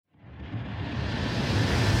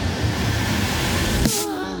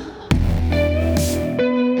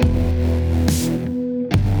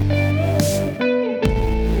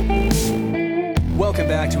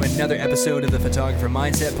another episode of the Photographer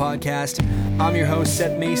Mindset Podcast. I'm your host,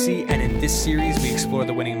 Seth Macy, and in this series, we explore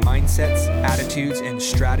the winning mindsets, attitudes, and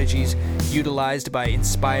strategies utilized by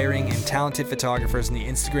inspiring and talented photographers in the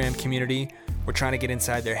Instagram community. We're trying to get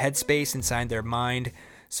inside their headspace, inside their mind,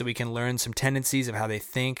 so we can learn some tendencies of how they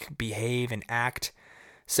think, behave, and act,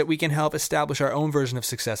 so that we can help establish our own version of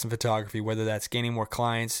success in photography, whether that's gaining more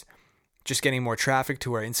clients, just getting more traffic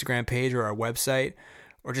to our Instagram page or our website,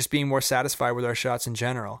 or just being more satisfied with our shots in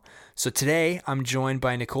general. So today, I'm joined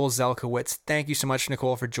by Nicole Zelkowitz. Thank you so much,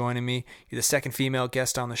 Nicole, for joining me. You're the second female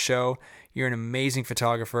guest on the show. You're an amazing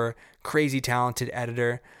photographer, crazy talented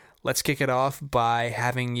editor. Let's kick it off by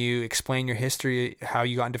having you explain your history, how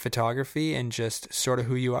you got into photography, and just sort of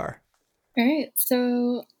who you are. All right.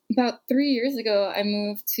 So about 3 years ago, I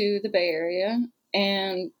moved to the Bay Area,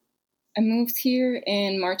 and I moved here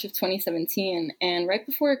in March of 2017, and right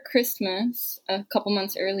before Christmas, a couple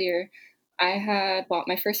months earlier, I had bought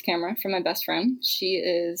my first camera from my best friend. She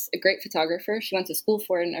is a great photographer. She went to school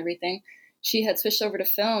for it and everything. She had switched over to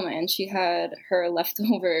film, and she had her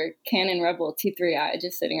leftover Canon Rebel T3i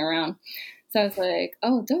just sitting around. So I was like,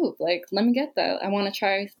 oh, dope. Like, let me get that. I want to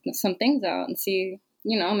try some things out and see,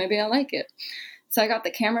 maybe I like it. So I got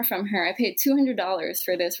the camera from her. I paid $200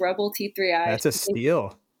 for this Rebel T3i. That's a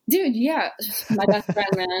steal. Dude, yeah. My best friend,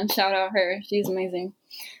 man. Shout out her. She's amazing.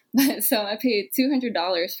 So I paid $200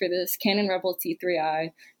 for this Canon Rebel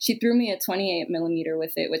T3i. She threw me a 28 millimeter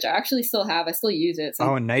with it, which I actually still have. I still use it.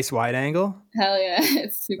 Oh, a nice wide angle? Hell yeah.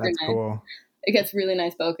 It's super That's nice. Cool. It gets really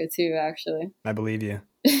nice bokeh too, actually. I believe you.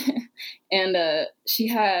 And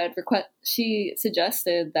she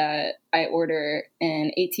suggested that I order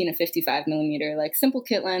an 18 to 55 millimeter, like simple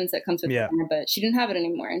kit lens that comes with the camera, but she didn't have it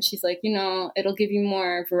anymore. And she's like, it'll give you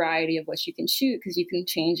more variety of what you can shoot because you can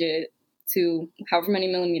change it to however many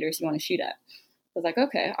millimeters you want to shoot at. I was like,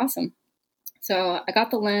 okay, awesome. So I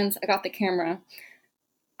got the lens, I got the camera.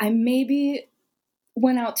 I maybe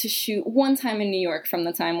went out to shoot one time in New York from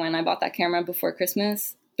the time when I bought that camera before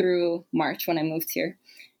Christmas through March when I moved here.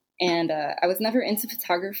 And I was never into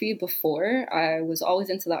photography before. I was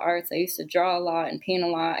always into the arts. I used to draw a lot and paint a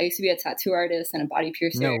lot. I used to be a tattoo artist and a body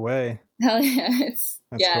piercer. No way. Hell yeah. It's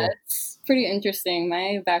cool. It's pretty interesting.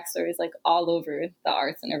 My backstory is like all over the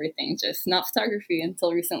arts and everything, just not photography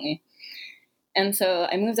until recently. And so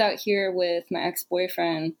I moved out here with my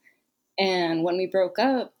ex-boyfriend. And when we broke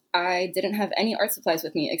up, I didn't have any art supplies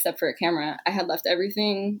with me except for a camera. I had left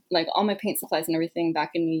everything, like all my paint supplies and everything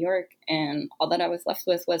back in New York, and all that I was left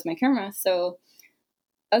with was my camera. So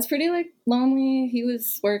I was pretty lonely. He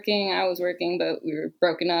was working, I was working, but we were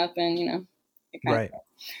broken up and, Right.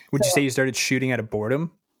 Would you say you started shooting out of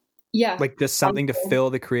boredom? Yeah. Like just something to fill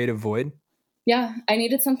the creative void? Yeah. I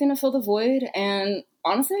needed something to fill the void, and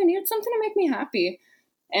honestly, I needed something to make me happy.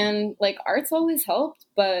 And art's always helped,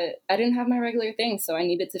 but I didn't have my regular things. So I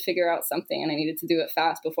needed to figure out something, and I needed to do it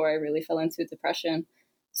fast before I really fell into depression.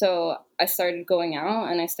 So I started going out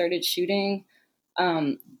and I started shooting.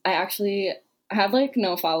 I had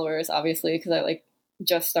no followers, obviously, because I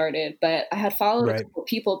just started, but I had followed a couple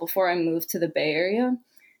people before I moved to the Bay Area.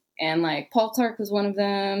 And Paul Clark was one of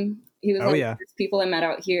them. He was one of the first people I met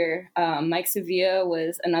out here. Mike Sevilla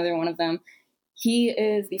was another one of them. He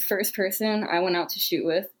is the first person I went out to shoot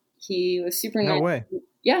with. He was super nice. No way.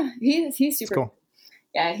 Yeah, he's super cool.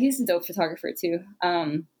 Yeah, he's a dope photographer too.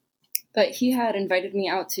 But he had invited me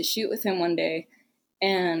out to shoot with him one day,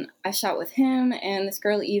 and I shot with him and this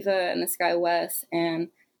girl Eva and this guy Wes, and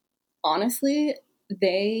honestly,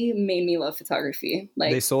 they made me love photography.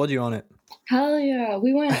 They sold you on it. Hell yeah.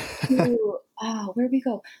 We went to where'd we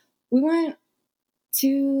go? We went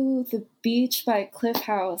to the beach by Cliff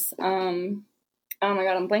House. Oh my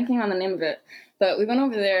God, I'm blanking on the name of it. But we went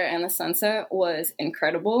over there and the sunset was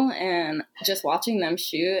incredible, and just watching them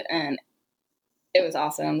shoot, and it was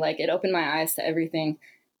awesome. It opened my eyes to everything.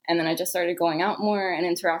 And then I just started going out more and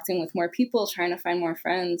interacting with more people, trying to find more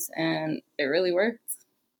friends, and it really worked.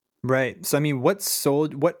 Right. So, I mean, what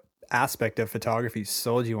aspect of photography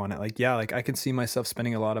sold you on it? I can see myself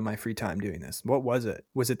spending a lot of my free time doing this. What was it?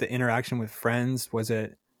 Was it the interaction with friends? Was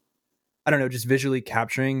it, I don't know, just visually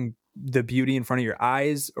capturing the beauty in front of your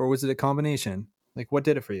eyes, or was it a combination? What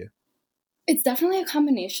did it for you? It's definitely a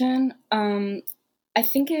combination. I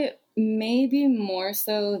think it may be more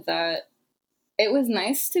so that it was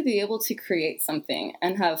nice to be able to create something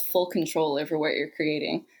and have full control over what you're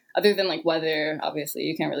creating. Other than weather, obviously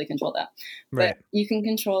you can't really control that. Right. But you can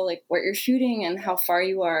control what you're shooting and how far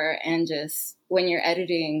you are, and just when you're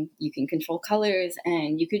editing, you can control colors,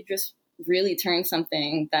 and you could just really turn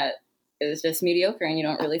something that is just mediocre and you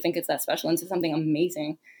don't really think it's that special into something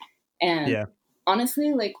amazing. And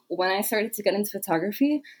honestly, when I started to get into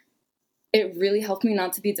photography, it really helped me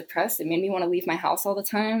not to be depressed. It made me want to leave my house all the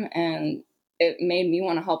time, and it made me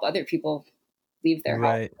want to help other people leave their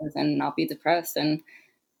Right. houses and not be depressed. And,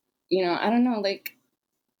 you know, I don't know, like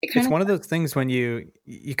it kind It's of, one of those things when you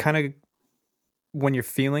kind of, when you're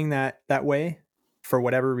feeling that way for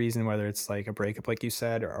whatever reason, whether it's like a breakup, like you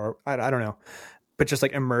said, or I don't know, but just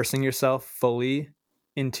like immersing yourself fully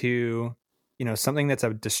into, you know, something that's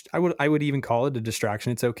I would even call it a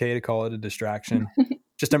distraction. It's okay to call it a distraction.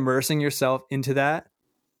 Just immersing yourself into that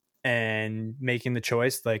and making the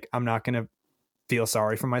choice, like, I'm not going to feel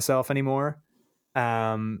sorry for myself anymore.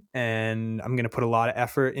 And I'm going to put a lot of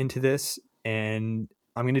effort into this, and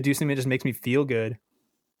I'm going to do something that just makes me feel good,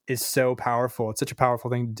 is so powerful. It's such a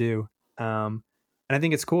powerful thing to do. And I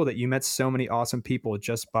think it's cool that you met so many awesome people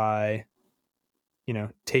just by, you know,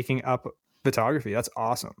 taking up photography. That's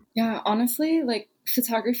awesome. yeah, honestly, like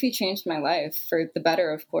photography changed my life for the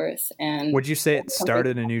better, of course. And Would you say it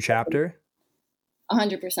started a new chapter?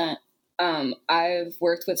 100%. I've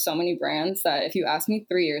worked with so many brands that if you asked me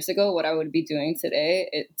 3 years ago what I would be doing today,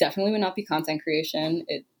 it definitely would not be content creation.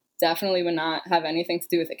 It definitely would not have anything to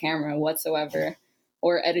do with a camera whatsoever,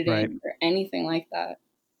 or editing, Right. or anything like that.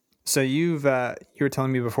 So you were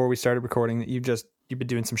telling me before we started recording that you've been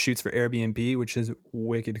doing some shoots for Airbnb, which is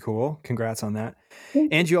wicked cool. Congrats on that.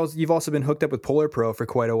 And you've also been hooked up with Polar Pro for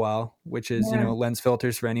quite a while, which is, Yeah. you know, lens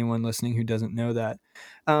filters for anyone listening who doesn't know that.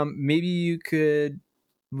 Maybe you could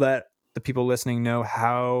let the people listening know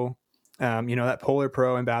how, you know, that Polar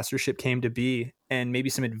Pro ambassadorship came to be, and maybe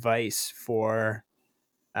some advice for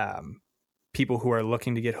people who are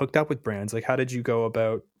looking to get hooked up with brands. Like, how did you go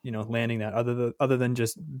about, you know, landing that other than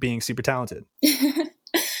just being super talented?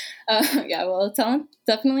 Yeah, well, talent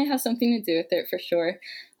definitely has something to do with it for sure.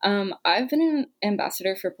 I've been an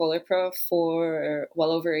ambassador for Polar Pro for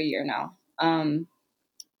well over a year now.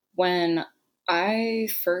 When I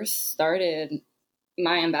first started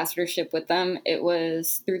my ambassadorship with them, it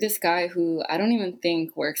was through this guy who I don't even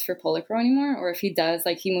think works for Polar Pro anymore, or if he does,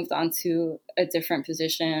 like he moved on to a different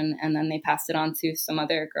position, and then they passed it on to some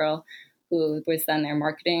other girl who was then their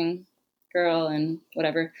marketing girl and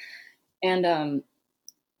whatever. And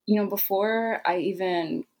you know, before I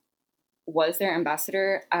even was their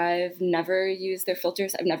ambassador, I've never used their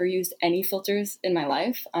filters. I've never used any filters in my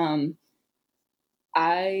life.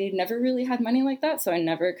 I never really had money like that, so I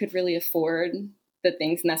never could really afford the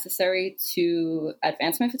things necessary to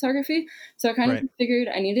advance my photography. So I kind of figured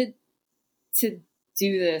I needed to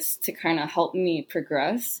do this to kind of help me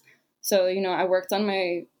progress. So, you know, I worked on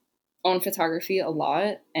my own photography a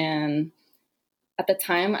lot, and at the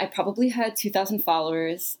time I probably had 2,000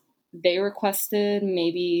 followers. They requested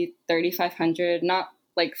maybe 3,500, not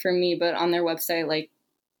like for me, but on their website, like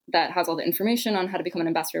that has all the information on how to become an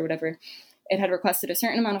ambassador or whatever. It had requested a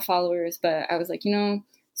certain amount of followers, but I was like, you know,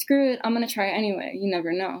 screw it, I'm going to try it anyway. You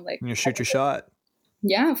never know. Like, You shoot your shot.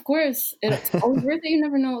 Yeah, of course. It's always worth it. You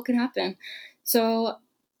never know what could happen. So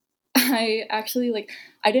I actually, like,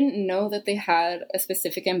 I didn't know that they had a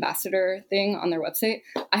specific ambassador thing on their website.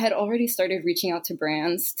 I had already started reaching out to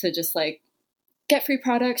brands to just like get free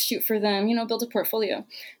products, shoot for them, you know, build a portfolio.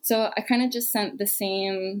 So I kind of just sent the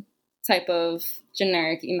same type of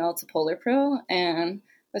generic email to Polar Pro, and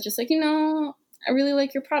I was just like, you know, I really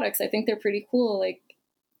like your products. I think they're pretty cool. Like,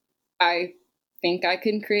 I think I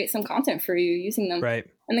can create some content for you using them. Right.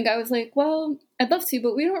 And the guy was like, well, I'd love to,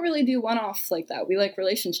 but we don't really do one-offs like that. We like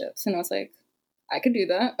relationships. And I was like, I could do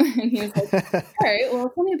that. And he was like, all right, well,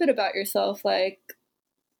 tell me a bit about yourself. Like,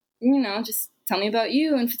 you know, just tell me about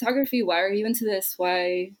you and photography. Why are you into this?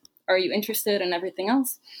 Why are you interested in everything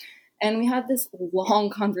else? And we had this long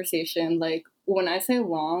conversation. Like, when I say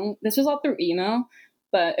long, this was all through email.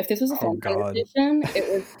 But if this was a phone conversation,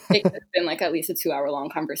 it could have been like at least a 2-hour long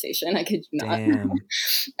conversation. I kid you not. Damn.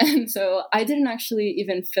 And so I didn't actually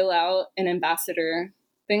even fill out an ambassador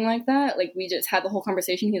thing like that. Like, we just had the whole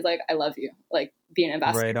conversation. He's like, I love you. Like, be an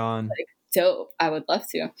ambassador. Right on. Like, dope. I would love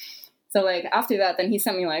to. So like after that, then he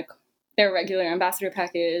sent me like their regular ambassador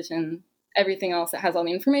package and everything else that has all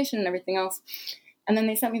the information and everything else. And then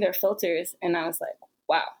they sent me their filters, and I was like,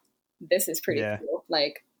 wow, this is pretty cool.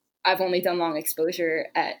 Like, I've only done long exposure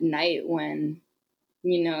at night when,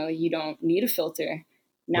 you know, you don't need a filter.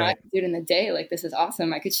 Now I can do it in the day. Like, this is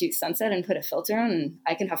awesome. I could shoot sunset and put a filter on, and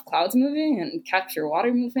I can have clouds moving and capture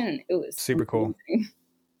water movement. And it was super cool.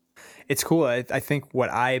 It's cool. I think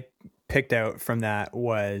what I picked out from that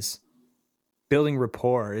was building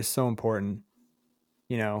rapport is so important.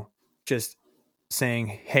 You know, just saying,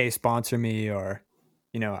 hey, sponsor me, or,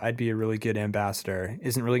 you know, I'd be a really good ambassador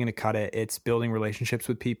isn't really going to cut it. It's building relationships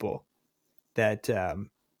with people that,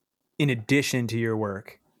 in addition to your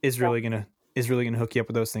work, is really going to is really going to hook you up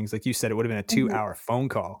with those things. Like you said, it would have been a 2-hour phone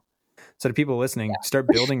call. So to people listening, start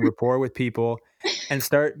building rapport with people and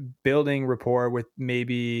start building rapport with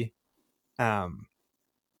maybe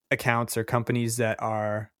accounts or companies that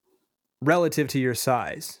are relative to your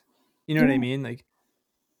size. You know what I mean? Like,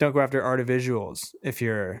 don't go after Artivisuals if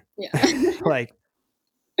you're like,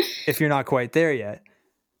 if you're not quite there yet.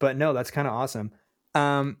 But no, that's kind of awesome.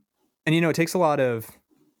 And it takes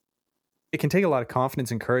it can take a lot of confidence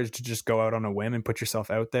and courage to just go out on a whim and put yourself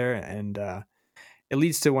out there. And it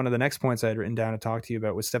leads to one of the next points I had written down to talk to you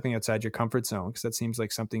about was stepping outside your comfort zone, because that seems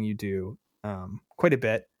like something you do quite a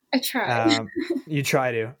bit. I try. You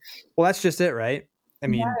try to. Well, that's just it, right? I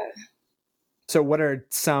mean, So what are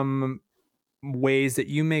some ways that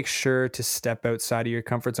you make sure to step outside of your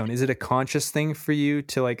comfort zone? Is it a conscious thing for you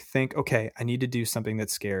to like think, okay, I need to do something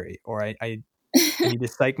that's scary, or I need to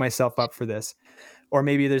psych myself up for this? Or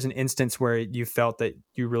maybe there's an instance where you felt that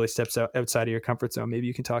you really stepped outside of your comfort zone. Maybe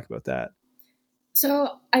you can talk about that. So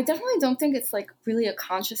I definitely don't think it's like really a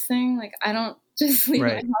conscious thing. Like I don't just leave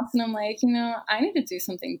my house and I'm like, I need to do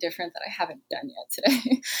something different that I haven't done yet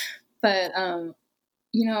today. But,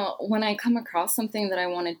 when I come across something that I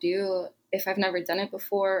want to do, if I've never done it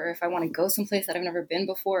before, or if I want to go someplace that I've never been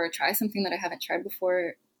before, or try something that I haven't tried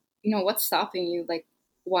before, what's stopping you? Like,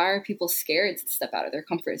 why are people scared to step out of their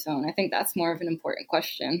comfort zone? I think that's more of an important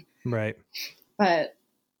question. Right. But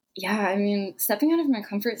yeah, I mean, stepping out of my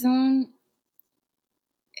comfort zone,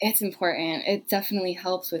 it's important. It definitely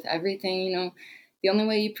helps with everything. The only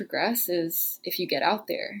way you progress is if you get out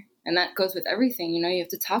there. And that goes with everything. You have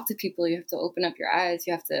to talk to people. You have to open up your eyes.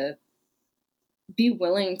 You have to be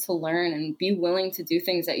willing to learn and be willing to do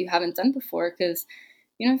things that you haven't done before. Because,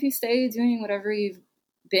 if you stay doing whatever you've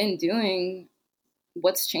been doing,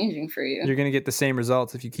 what's changing for you? You're going to get the same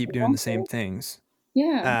results if you keep doing the same things.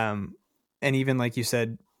 Yeah. And even like you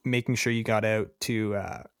said, making sure you got out to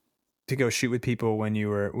go shoot with people when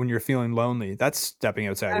you're feeling lonely. That's stepping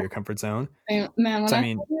outside of your comfort zone. Man, when I tell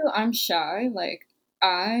you I'm shy, like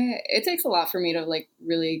it takes a lot for me to like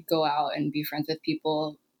really go out and be friends with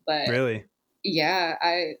people. But really, yeah,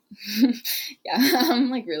 I'm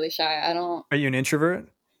like really shy. Are you an introvert?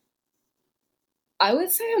 I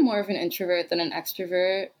would say I'm more of an introvert than an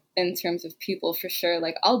extrovert in terms of people, for sure.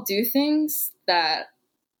 Like I'll do things that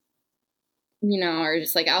are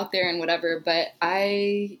just like out there and whatever, but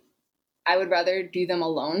I would rather do them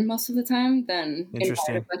alone most of the time than invite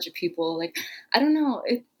a bunch of people. Like, I don't know.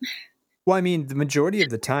 Well, I mean, the majority of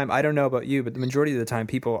the time, I don't know about you, but the majority of the time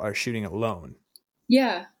people are shooting alone.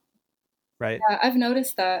 Yeah. Right? Yeah, I've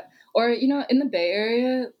noticed that. Or, in the Bay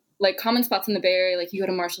Area, like common spots in the Bay Area, like you go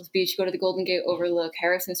to Marshall's Beach, you go to the Golden Gate Overlook,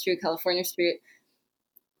 Harrison Street, California Street.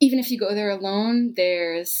 Even if you go there alone,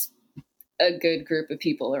 there's a good group of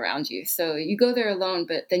people around you. So you go there alone,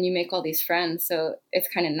 but then you make all these friends. So it's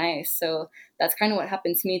kind of nice. So that's kind of what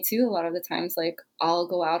happened to me too. A lot of the times, like I'll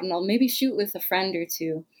go out and I'll maybe shoot with a friend or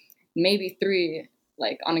two, maybe 3,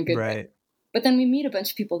 like on a good day. But then we meet a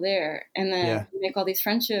bunch of people there and then you make all these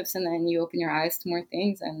friendships and then you open your eyes to more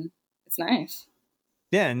things and it's nice.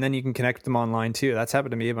 Yeah. And then you can connect with them online too. That's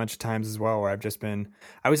happened to me a bunch of times as well, where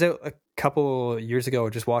I was out a couple years ago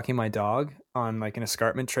just walking my dog on like an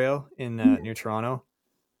escarpment trail in near Toronto.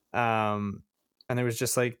 And there was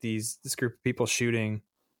just like this group of people shooting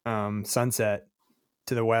sunset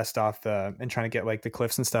to the west off and trying to get like the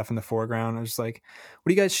cliffs and stuff in the foreground. I was just like, what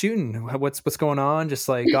are you guys shooting? What's going on? Just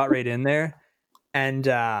like got right in there. And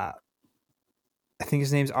I think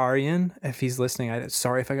his name's Aryan. If he's listening,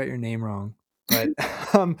 sorry if I got your name wrong, but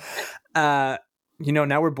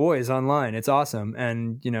now we're boys online. It's awesome.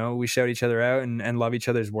 And, we shout each other out and love each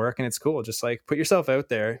other's work. And it's cool. Just like put yourself out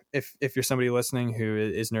there. If you're somebody listening who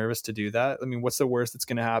is nervous to do that, I mean, what's the worst that's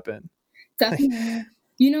going to happen? Definitely.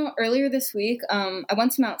 Earlier this week, I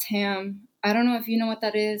went to Mount Tam. I don't know if you know what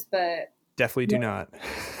that is, but definitely do not.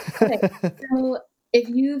 Okay. So if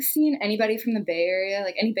you've seen anybody from the Bay Area,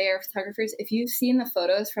 like any Bay Area photographers, if you've seen the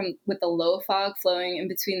photos with the low fog flowing in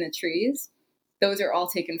between the trees, those are all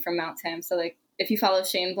taken from Mount Tam. So like if you follow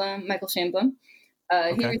Michael Shane Blum,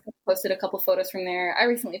 he recently posted a couple photos from there. I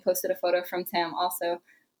recently posted a photo from Tam also,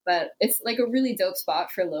 but it's like a really dope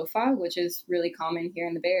spot for low fog, which is really common here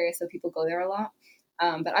in the Bay Area. So people go there a lot.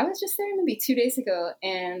 But I was just there maybe 2 days ago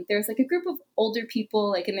and there's like a group of older people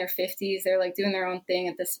like in their 50s. They're like doing their own thing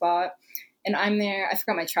at this spot. And I'm there. I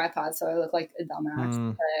forgot my tripod, so I look like a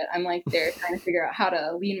dumbass. But I'm like there trying to figure out how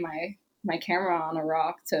to lean my camera on a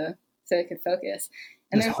rock so it could focus.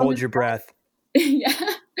 And just hold your breath. Yeah,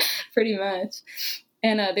 pretty much.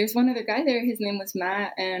 And there's one other guy there. His name was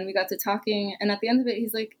Matt, and we got to talking. And at the end of it,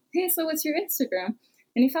 he's like, "Hey, so what's your Instagram?"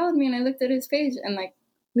 And he followed me, and I looked at his page, and like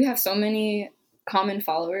we have so many common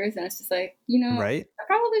followers, and it's just like, Right? I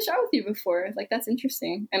probably shot with you before. Like, that's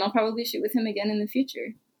interesting. And I'll probably shoot with him again in the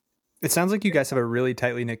future. It sounds like you guys have a really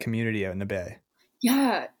tightly knit community out in the Bay.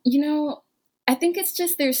 Yeah. I think it's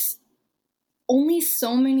just there's only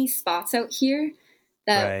so many spots out here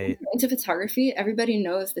that when you're into photography, everybody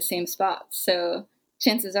knows the same spots. So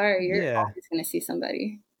chances are you're always going to see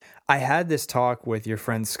somebody. I had this talk with your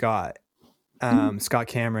friend Scott, Scott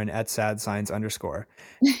Cameron at @SadScience_.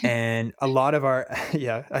 And a lot of our,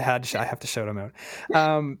 I have to shout him out.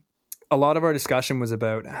 A lot of our discussion was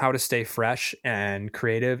about how to stay fresh and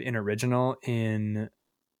creative and original in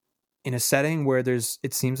a setting where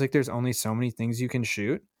it seems like there's only so many things you can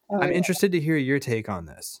shoot. I'm interested to hear your take on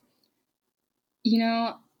this.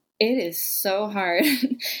 It is so hard.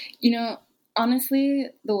 Honestly,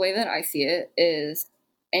 the way that I see it is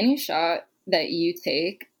any shot that you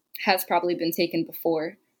take has probably been taken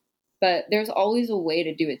before, but there's always a way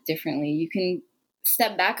to do it differently. You can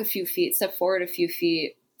step back a few feet, step forward a few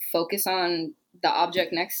feet, focus on the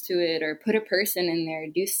object next to it, or put a person in there,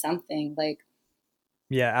 do something like.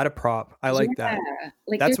 Yeah, add a prop. I like that.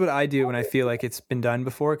 Like, that's what I do when I feel like it's been done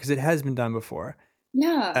before, because it has been done before.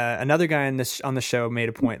 Yeah. Another guy on the show made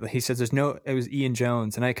a point. He says it was Ian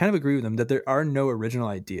Jones, and I kind of agree with him that there are no original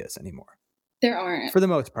ideas anymore. There aren't. For the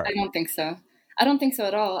most part. I don't think so. I don't think so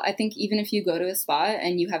at all. I think even if you go to a spot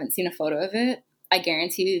and you haven't seen a photo of it, I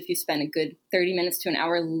guarantee you if you spend a good 30 minutes to an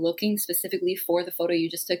hour looking specifically for the photo you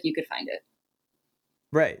just took, you could find it.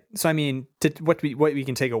 Right. So, I mean, what we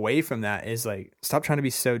can take away from that is, like, stop trying to be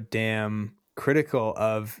so damn critical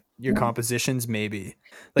of your compositions. Maybe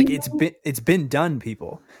like it's been done,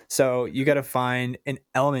 people. So you got to find an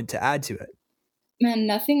element to add to it. Man,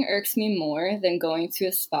 nothing irks me more than going to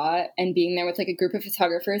a spot and being there with like a group of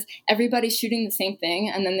photographers. Everybody's shooting the same thing,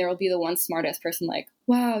 and then there will be the one smart-ass person like,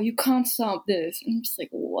 wow, you comp stopped this. And I'm just like,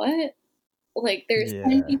 what? Like, there's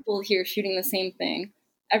 10 people here shooting the same thing.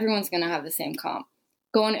 Everyone's going to have the same comp.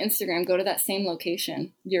 Go on Instagram, go to that same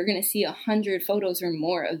location. You're going to see 100 photos or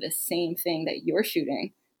more of the same thing that you're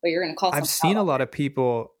shooting, but you're going to call I've seen a lot of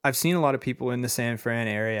people in the San Fran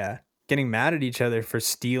area getting mad at each other for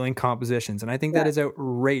stealing compositions, and I think that is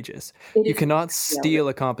outrageous. You cannot steal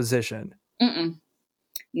a composition.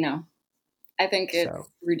 No. I think it's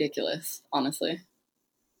ridiculous, honestly.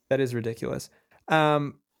 That is ridiculous.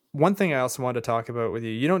 One thing I also wanted to talk about with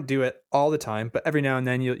you, you don't do it all the time, but every now and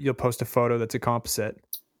then you'll post a photo that's a composite.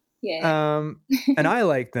 Yeah. And I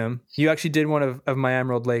like them. You actually did one of my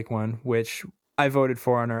Emerald Lake one, which I voted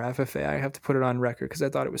for on our FFA. I have to put it on record because I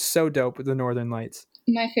thought it was so dope with the Northern Lights.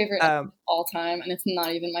 My favorite of all time, and it's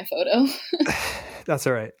not even my photo. That's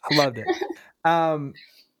all right. I loved it.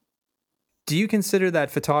 Do you consider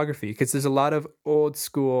that photography? Because there's a lot of old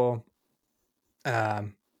school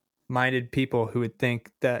minded people who would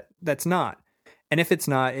think that that's not. And if it's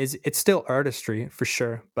not, it's still artistry for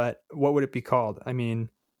sure. But what would it be called? I mean,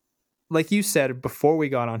 like you said before we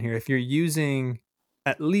got on here, if you're using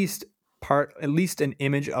at least an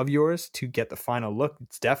image of yours to get the final look,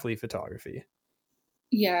 it's definitely photography.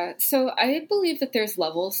 Yeah. So I believe that there's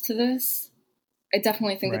levels to this. I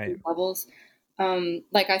definitely think that there's levels.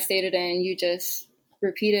 Like I stated and you just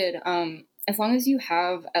repeated, as long as you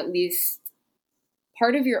have at least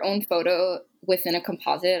part of your own photo within a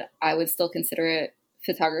composite, I would still consider it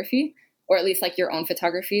photography, or at least like your own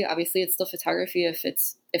photography. Obviously it's still photography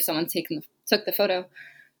if someone took the photo,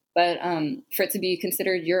 but for it to be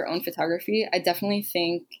considered your own photography, I definitely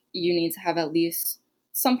think you need to have at least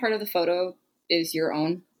some part of the photo is your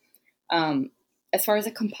own. As far as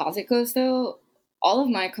a composite goes though, all of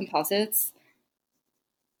my composites,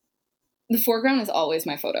 the foreground is always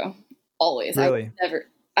my photo. Always. Really?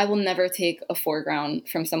 I will never take a foreground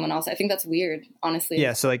from someone else. I think that's weird, honestly.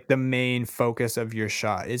 Yeah, so like the main focus of your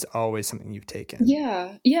shot is always something you've taken.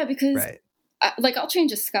 Yeah, because I'll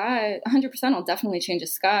change a sky. 100%, I'll definitely change a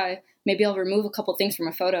sky. Maybe I'll remove a couple things from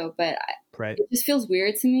a photo, but it just feels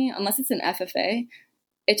weird to me. Unless it's an FFA,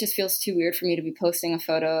 it just feels too weird for me to be posting a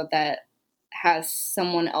photo that has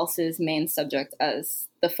someone else's main subject as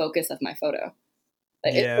the focus of my photo.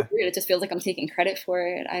 Like, it's weird. It just feels like I'm taking credit for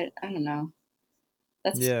it. I don't know. I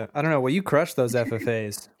don't know. Well, you crushed those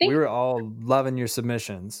FFAs. We were all loving your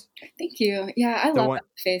submissions. Thank you. Yeah, I love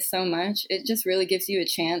FFAs so much. It just really gives you a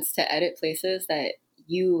chance to edit places that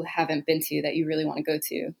you haven't been to that you really want to go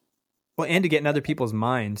to. Well, and to get in other people's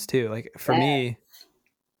minds too. Like for me,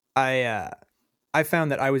 I found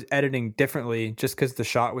that I was editing differently just because the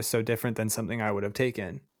shot was so different than something I would have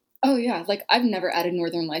taken. Oh yeah, like I've never added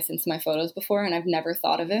Northern Lights into my photos before, and I've never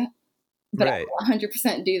thought of it. But I will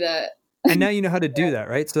 100% do that. And now you know how to do that,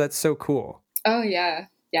 right? So that's so cool. Oh yeah.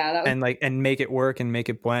 Yeah, that was, and make it work and make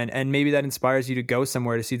it blend. And maybe that inspires you to go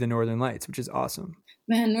somewhere to see the Northern Lights, which is awesome.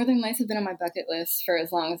 man, Northern Lights have been on my bucket list for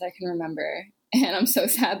as long as I can remember. And I'm so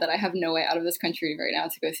sad that I have no way out of this country right now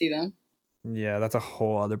to go see them. Yeah, that's a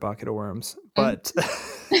whole other bucket of worms. Mhm.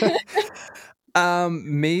 But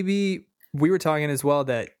maybe we were talking as well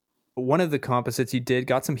that one of the composites you did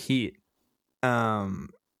got some heat.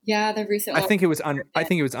 Yeah, the recent I one. think it was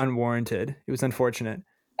unwarranted. It was unfortunate.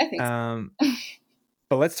 I think so.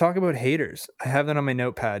 But let's talk about haters. I have that on my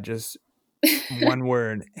notepad, just one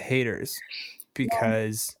word, haters,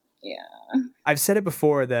 because Yeah. I've said it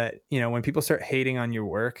before that, when people start hating on your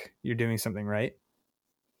work, you're doing something right.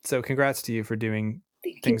 So congrats to you for doing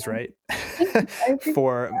Thank things you. right I appreciate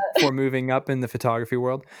for moving up in the photography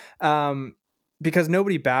world. Because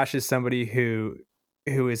nobody bashes somebody who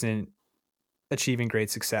isn't achieving great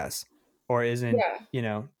success or isn't,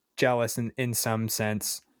 Yeah. jealous in some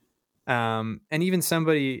sense. And even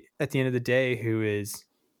somebody at the end of the day who is,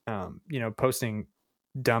 posting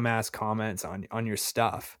dumbass comments on your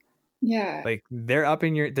stuff. Yeah. Like they're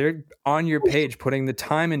on your page, putting the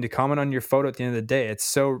time in to comment on your photo at the end of the day. It's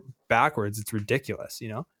so backwards. It's ridiculous,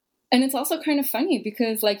 And it's also kind of funny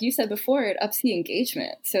because, like you said before, it ups the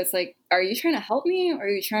engagement. So it's like, are you trying to help me? Or are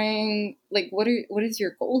you trying, like, what is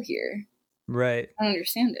your goal here? Right. I don't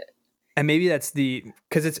understand it. And maybe that's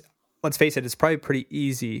because let's face it, it's probably pretty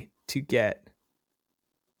easy to get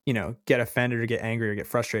offended or get angry or get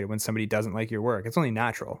frustrated when somebody doesn't like your work. It's only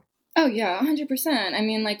natural. Oh, yeah, 100%. I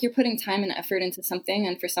mean, like, you're putting time and effort into something,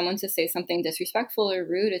 and for someone to say something disrespectful or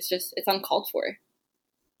rude, it's uncalled for.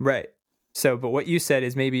 Right. So, but what you said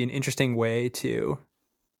is maybe an interesting way to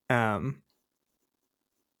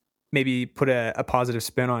maybe put a positive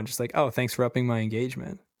spin on, just like, oh, thanks for upping my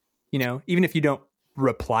engagement. Even if you don't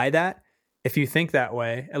reply that, if you think that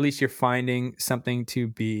way, at least you're finding something to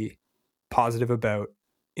be positive about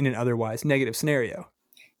in an otherwise negative scenario.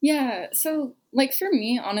 Yeah. So, like, for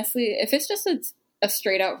me, honestly, if it's just a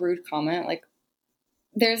straight out rude comment, like,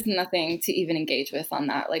 there's nothing to even engage with on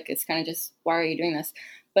that. Like, it's kind of just, why are you doing this?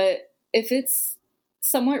 But if it's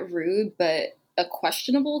somewhat rude, but a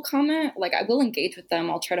questionable comment, like, I will engage with them.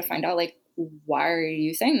 I'll try to find out, like, why are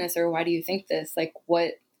you saying this? Or why do you think this? Like,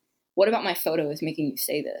 what about my photo is making you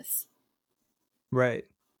say this? Right.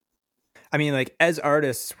 I mean, like, as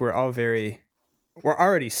artists, we're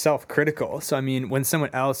already self-critical. So, I mean, when someone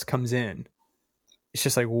else comes in, it's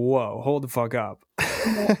just like, whoa, hold the fuck up.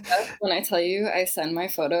 When I tell you, I send my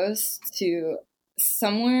photos to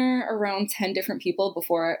somewhere around 10 different people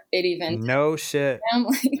before it even. No shit. I'm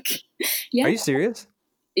like, yeah. Are you serious?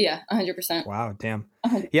 Yeah, 100%. Wow, damn.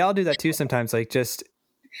 100%. Yeah, I'll do that too sometimes. Like, just,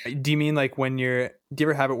 do you mean like do you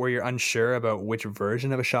ever have it where you're unsure about which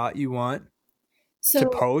version of a shot you want to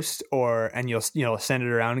post, and you'll send it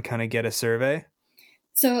around and kind of get a survey?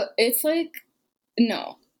 So it's like,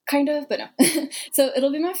 no, kind of, but no. So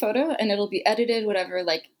it'll be my photo and it'll be edited, whatever.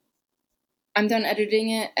 Like, I'm done editing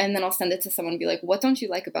it, and then I'll send it to someone and be like, what don't you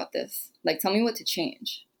like about this? Like, tell me what to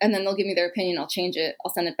change. And then they'll give me their opinion. I'll change it.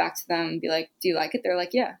 I'll send it back to them and be like, do you like it? They're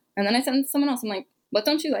like, yeah. And then I send it to someone else. I'm like, what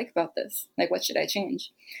don't you like about this? Like, what should I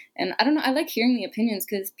change? And I don't know. I like hearing the opinions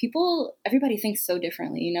because everybody thinks so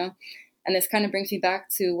differently, And this kind of brings me back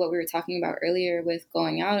to what we were talking about earlier with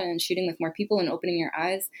going out and shooting with more people and opening your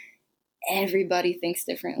eyes. Everybody thinks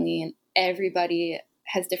differently, and everybody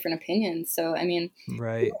has different opinions. So, I mean,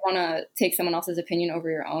 right. You don't want to take someone else's opinion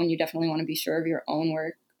over your own. You definitely want to be sure of your own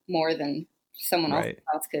work more than someone else's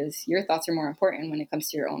thoughts, because your thoughts are more important when it comes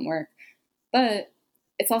to your own work. But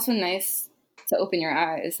it's also nice to open your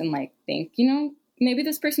eyes and like think, maybe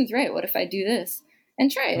this person's right. What if I do this?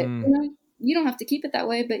 And try it. You don't have to keep it that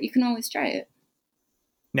way, but you can always try it.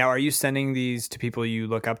 Now, are you sending these to people you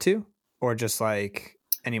look up to, or just like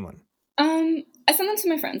anyone? I send them to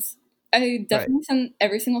my friends. I definitely send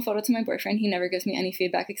every single photo to my boyfriend. He never gives me any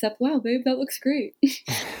feedback except, wow, babe, that looks great.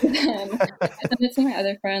 Then I send it to my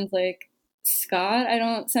other friends, like Scott, I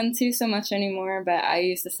don't send to so much anymore, but I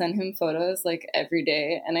used to send him photos like every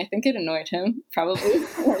day, and I think it annoyed him, probably.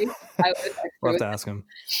 Like, we'll have to ask him.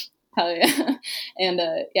 Hell yeah. And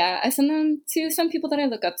I send them to some people that I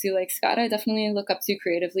look up to. Like Scott, I definitely look up to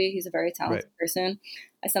creatively. He's a very talented person.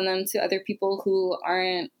 I send them to other people who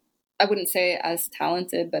aren't, I wouldn't say as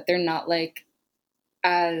talented, but they're not like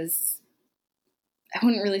I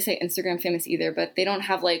wouldn't really say Instagram famous either, but they don't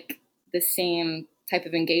have like the same type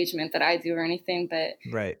of engagement that I do or anything. But,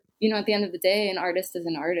 at the end of the day, an artist is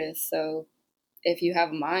an artist. So if you have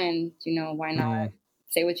a mind, why not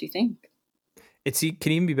say what you think? It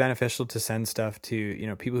can even be beneficial to send stuff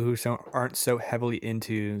to, people who aren't so heavily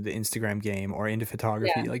into the Instagram game or into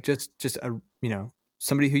photography, like just a,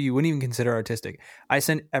 somebody who you wouldn't even consider artistic. I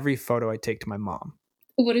send every photo I take to my mom.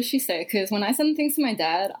 What does she say? Because when I send things to my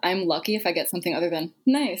dad, I'm lucky if I get something other than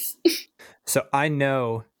nice. So I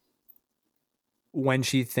know when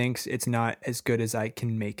she thinks it's not as good as I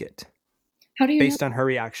can make it. How do you based on her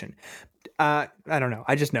reaction? I don't know.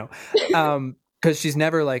 I just know. Because she's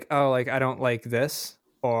never like, oh, like I don't like this,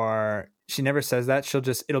 or she never says that.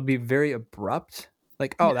 It'll be very abrupt.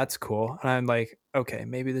 Like, oh, that's cool. And I'm like, okay,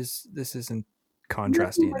 maybe this isn't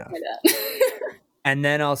contrasty enough. And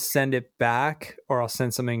then I'll send it back, or I'll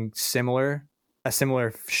send something similar, a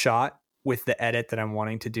similar shot with the edit that I'm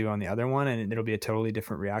wanting to do on the other one, and it'll be a totally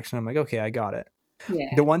different reaction. I'm like, okay, I got it.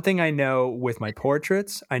 Yeah. The one thing I know with my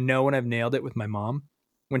portraits, I know when I've nailed it with my mom,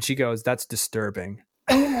 when she goes, that's disturbing.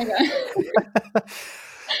 Oh my God.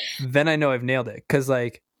 Then I know I've nailed it. Because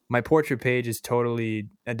like my portrait page is totally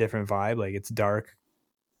a different vibe. Like it's dark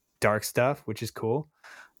stuff, which is cool.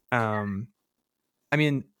 I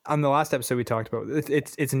mean, on the last episode we talked about,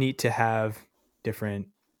 it's neat to have different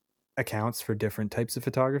accounts for different types of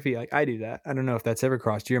photography. Like I do that. I don't know if that's ever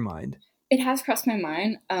crossed your mind. It has crossed my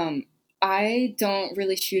mind. I don't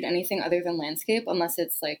really shoot anything other than landscape unless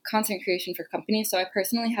it's like content creation for companies. So I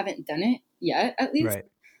personally haven't done it yet, at least.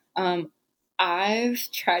 Right.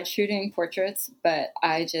 I've tried shooting portraits, but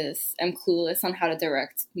I just am clueless on how to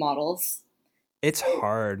direct models. It's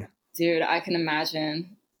hard. Dude, I can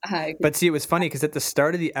imagine. But see, it was funny because at the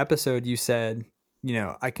start of the episode, you said, you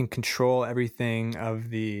know, I can control everything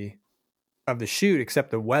of the shoot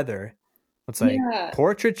except the weather. It's like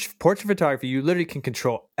portrait photography, you literally can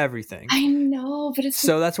control everything. I know, but it's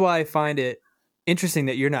so that's why I find it interesting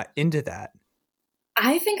that you're not into that.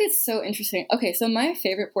 I think it's so interesting. Okay, so my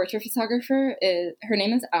favorite portrait photographer her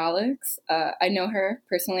name is Alex. I know her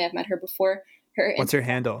personally. I've met her before. What's her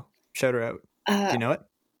handle? Shout her out. Do you know it?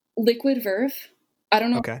 Liquid Verve. I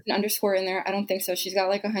don't know if there's an underscore in there. I don't think so. She's got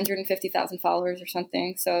like 150,000 followers or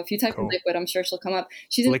something. So if you type in Liquid, I'm sure she'll come up.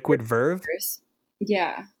 She's Liquid Verve?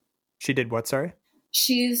 Yeah. She did what, sorry?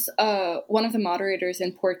 She's one of the moderators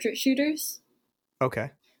in Portrait Shooters. Okay.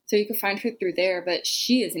 So you can find her through there, but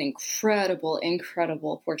she is an incredible,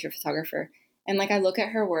 incredible portrait photographer. And like I look at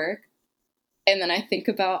her work and then I think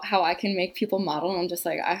about how I can make people model, and I'm just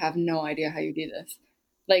like, I have no idea how you do this.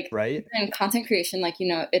 Like, right. In content creation, like, you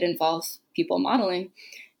know, it involves people modeling.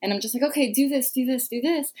 And I'm just like, okay, do this, do this, do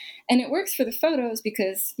this. And it works for the photos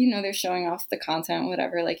because, you know, they're showing off the content,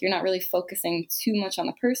 whatever. Like, you're not really focusing too much on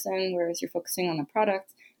the person, whereas you're focusing on the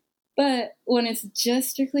product. But when it's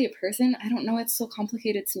just strictly a person, I don't know. It's so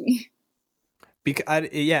complicated to me. Because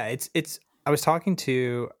I was talking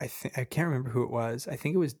to, I can't remember who it was. I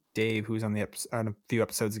think it was Dave, who was on a few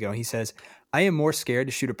episodes ago. He says, I am more scared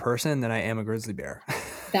to shoot a person than I am a grizzly bear.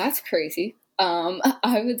 That's crazy.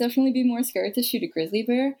 I would definitely be more scared to shoot a grizzly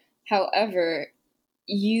bear. However,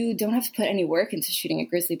 you don't have to put any work into shooting a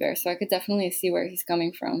grizzly bear. So I could definitely see where he's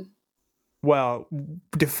coming from. Well,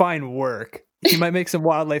 define work. You might make some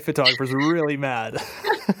wildlife photographers really mad.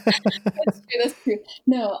 That's true.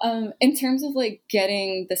 No, in terms of like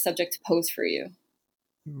getting the subject to pose for you.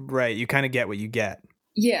 Right. You kind of get what you get.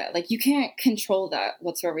 Yeah. Like you can't control that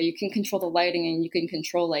whatsoever. You can control the lighting and you can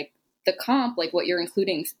control like the comp, like what you're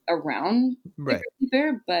including around the grizzly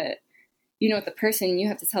bear. But you know, with the person, you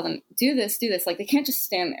have to tell them, do this. Like they can't just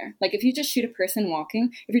stand there. Like if you just shoot a person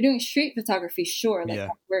walking, if you're doing street photography, sure, like that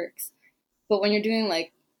works. But when you're doing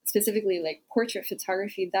like specifically like portrait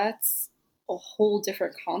photography, that's a whole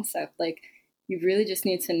different concept. Like you really just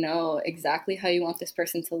need to know exactly how you want this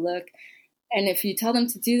person to look. And if you tell them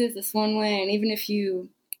to do this one way, and even if you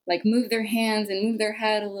like move their hands and move their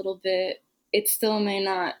head a little bit, it still may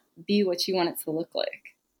not be what you want it to look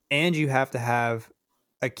like. And you have to have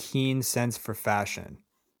a keen sense for fashion.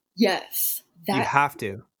 Yes. You have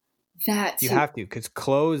to. That you have to, because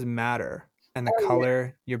clothes matter. And the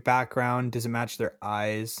color, your background, does it match their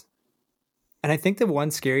eyes? And I think the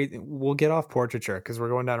one scary, we'll get off portraiture because we're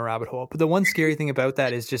going down a rabbit hole. But the one scary thing about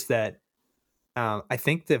that is just that I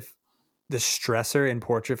think the stressor in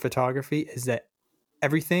portrait photography is that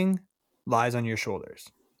everything lies on your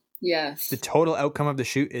shoulders. Yes. The total outcome of the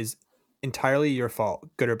shoot is entirely your fault,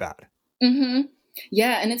 good or bad. Mm-hmm.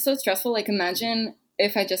 Yeah, and it's so stressful. Like imagine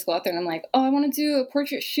if I just go out there and I'm like, oh, I want to do a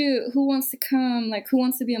portrait shoot. Who wants to come? Like, who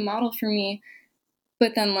wants to be a model for me?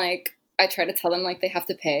 But then, like, I try to tell them, like, they have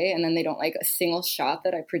to pay, and then they don't like a single shot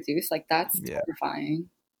that I produce. Like, that's terrifying.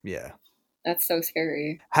 Yeah. That's so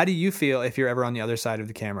scary. How do you feel if you're ever on the other side of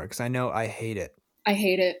the camera? Because I know I hate it. I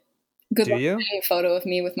hate it. Good luck finding a photo of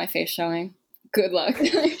me with my face showing. Good luck.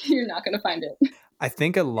 You're not going to find it. I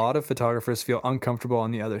think a lot of photographers feel uncomfortable on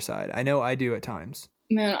the other side. I know I do at times.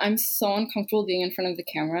 Man, I'm so uncomfortable being in front of the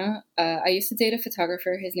camera. I used to date a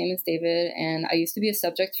photographer. His name is David, and I used to be a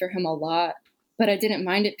subject for him a lot, but I didn't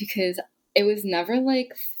mind it because it was never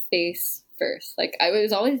like face first. Like I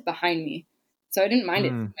was always behind me, so I didn't mind it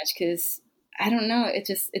too much because I don't know.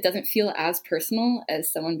 It doesn't feel as personal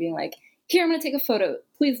as someone being like, "Here, I'm gonna take a photo.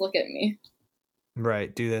 Please look at me."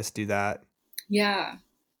 Right. Do this, do that. Yeah.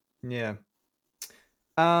 Yeah.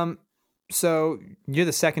 So you're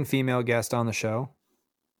the second female guest on the show,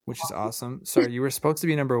 which is awesome. Sorry, you were supposed to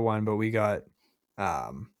be number one, but we got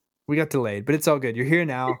delayed, but it's all good. You're here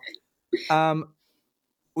now.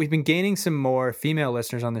 We've been gaining some more female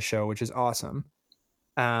listeners on the show, which is awesome.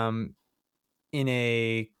 In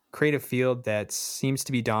a creative field that seems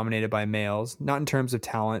to be dominated by males, not in terms of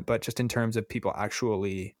talent, but just in terms of people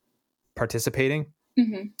actually participating.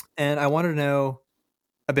 Mm-hmm. And I wanted to know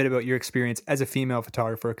a bit about your experience as a female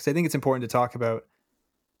photographer, because I think it's important to talk about.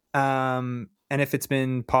 And if it's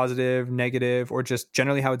been positive, negative, or just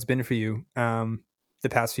generally how it's been for you the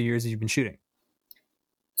past few years that you've been shooting.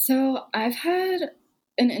 So I've had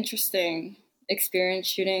an interesting experience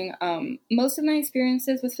shooting. Most of my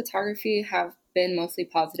experiences with photography have been mostly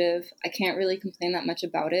positive. I can't really complain that much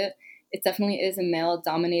about it. It definitely is a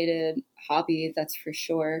male-dominated hobby, that's for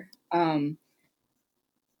sure.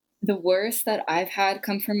 The worst that I've had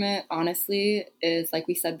come from it, honestly, is, like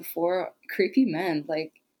we said before, creepy men.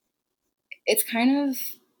 Like, it's kind of,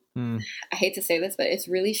 I hate to say this, but it's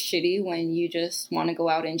really shitty when you just want to go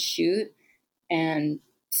out and shoot and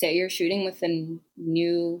say you're shooting with a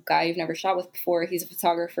new guy you've never shot with before. He's a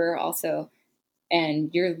photographer also.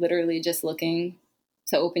 And you're literally just looking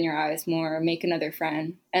to open your eyes more, make another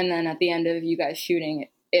friend. And then at the end of you guys shooting,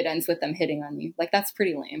 it ends with them hitting on you. Like, that's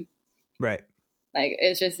pretty lame. Right. Like,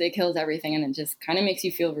 it kills everything, and it just kind of makes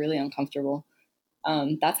you feel really uncomfortable.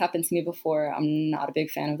 That's happened to me before. I'm not a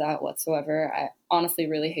big fan of that whatsoever. I honestly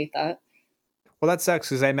really hate that. Well, that sucks,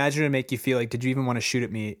 because I imagine it'd make you feel like, did you even want to shoot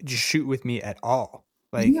with me at all?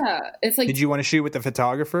 Like, yeah, it's like, did you want to shoot with the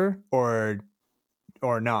photographer or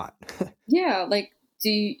not? yeah, like,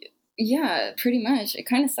 yeah, pretty much. It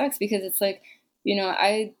kind of sucks because it's like,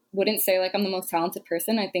 I wouldn't say like I'm the most talented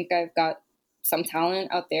person. I think I've got some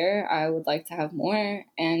talent out there. I would like to have more.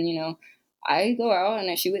 And, I go out and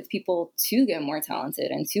I shoot with people to get more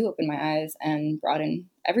talented and to open my eyes and broaden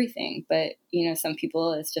everything. But, some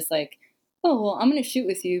people, it's just like, oh, well, I'm going to shoot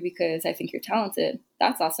with you because I think you're talented.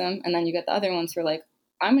 That's awesome. And then you get the other ones who are like,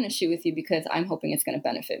 I'm going to shoot with you because I'm hoping it's going to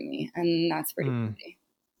benefit me. And that's pretty crazy.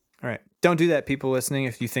 All right. Don't do that, people listening,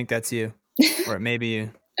 if you think that's you. Or it may be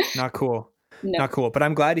you. Not cool. No. Not cool. But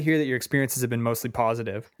I'm glad to hear that your experiences have been mostly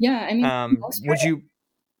positive. Yeah, I mean, for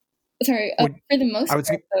the most part,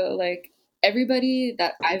 though, like, everybody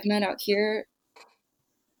that I've met out here,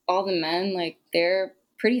 all the men, like, they're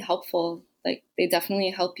pretty helpful. Like, they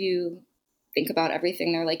definitely help you think about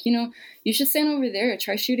everything. They're like, you should stand over there,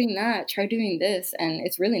 try shooting that, try doing this. And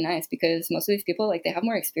it's really nice because most of these people, like, they have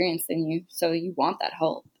more experience than you. So you want that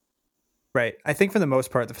help. Right. I think for the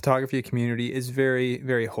most part, the photography community is very,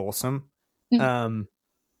 very wholesome. Mm-hmm.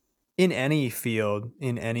 In any field,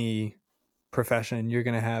 in any profession, you're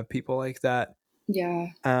going to have people like that. Yeah.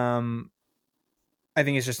 I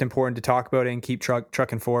think it's just important to talk about it and keep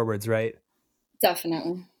trucking forwards, right?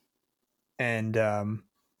 Definitely. And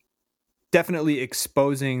definitely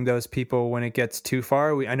exposing those people when it gets too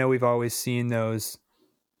far. I know we've always seen those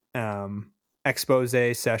expose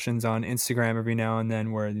sessions on Instagram every now and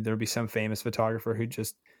then where there'll be some famous photographer who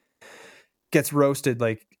just gets roasted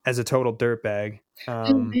like as a total dirtbag.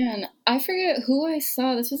 Oh man, I forget who I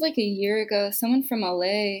saw. This was like a year ago. Someone from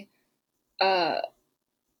LA.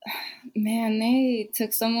 Man, they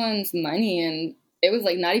took someone's money and it was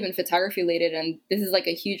like not even photography related. And this is like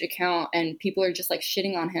a huge account and people are just like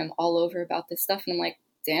shitting on him all over about this stuff. And I'm like,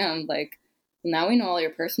 damn, like now we know all your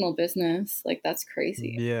personal business. Like, that's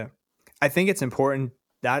crazy. Yeah. I think it's important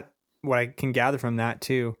that what I can gather from that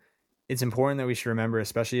too, it's important that we should remember,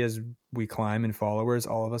 especially as we climb in followers,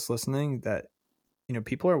 all of us listening, that,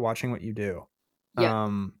 people are watching what you do. Yeah.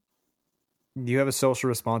 You have a social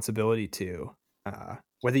responsibility to,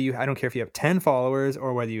 whether I don't care if you have 10 followers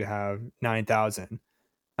or whether you have 9,000.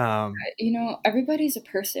 Everybody's a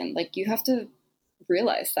person. Like, you have to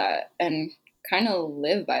realize that and kind of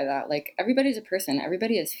live by that. Like, everybody's a person.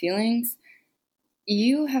 Everybody has feelings.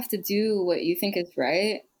 You have to do what you think is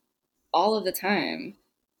right all of the time.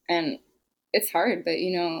 And it's hard, but,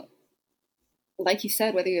 like you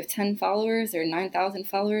said, whether you have 10 followers or 9,000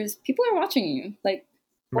 followers, people are watching you. Like,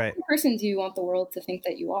 what person do you want the world to think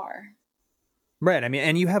that you are? Right. I mean,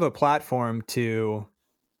 and you have a platform you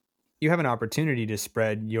have an opportunity to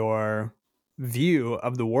spread your view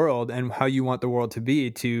of the world and how you want the world to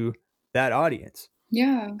be to that audience.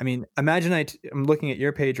 Yeah. I mean, imagine I'm looking at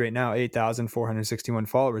your page right now, 8,461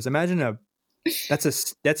 followers. Imagine that's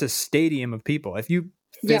a stadium of people. If you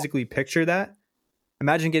physically picture that,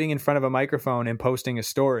 imagine getting in front of a microphone and posting a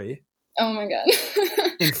story. Oh my God.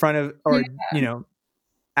 In front of, or, you know,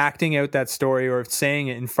 acting out that story or saying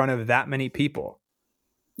it in front of that many people.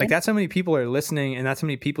 Like that's how many people are listening, and that's how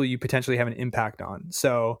many people you potentially have an impact on.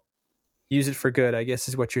 So use it for good, I guess,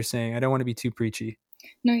 is what you're saying. I don't want to be too preachy.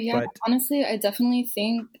 No, yeah. But honestly, I definitely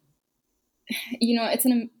think, you know,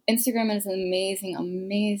 Instagram is an amazing,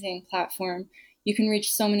 amazing platform. You can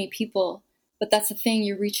reach so many people, but that's the thing.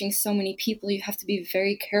 You're reaching so many people. You have to be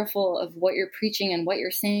very careful of what you're preaching and what you're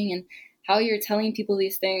saying and how you're telling people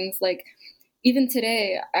these things. Like, even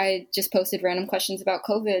today, I just posted random questions about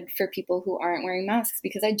COVID for people who aren't wearing masks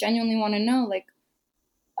because I genuinely want to know, like,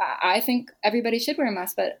 I think everybody should wear a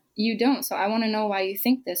mask, but you don't. So I want to know why you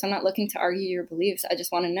think this. I'm not looking to argue your beliefs. I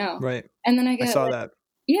just want to know. Right. And then I saw that.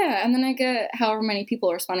 Yeah. And then I get however many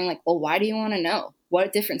people responding like, well, why do you want to know?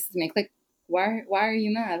 What difference does it make? Like, why are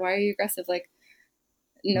you mad? Why are you aggressive? Like,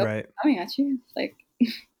 nobody's coming at you. Like,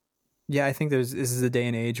 yeah, I think this is a day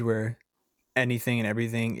and age where anything and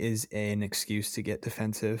everything is an excuse to get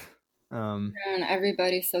defensive. And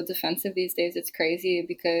everybody's so defensive these days. It's crazy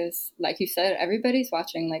because, like you said, everybody's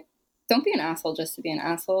watching. Like, don't be an asshole just to be an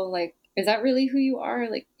asshole. Like, is that really who you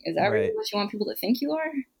are? Like, is that really what you want people to think you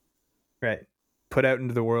are? Right. Put out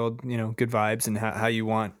into the world, you know, good vibes and how you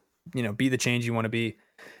want, you know, be the change you want to be.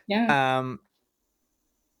 Yeah.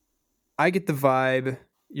 I get the vibe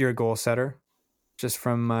you're a goal setter just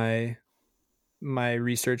from my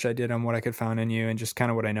research I did on what I could find in you and just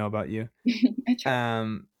kind of what I know about you. I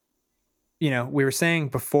try. You know, we were saying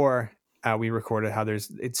before we recorded how there's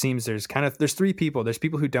three people. There's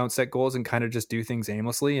people who don't set goals and kind of just do things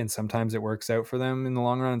aimlessly, and sometimes it works out for them in the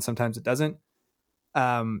long run and sometimes it doesn't.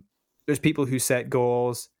 There's people who set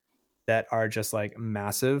goals that are just like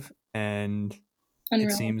massive and Unreal.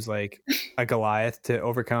 It seems like a Goliath to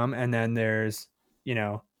overcome. And then there's, you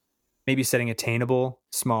know, maybe setting attainable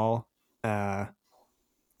small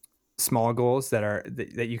goals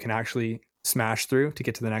that you can actually smash through to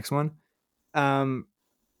get to the next one.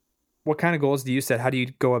 What kind of goals do you set? How do you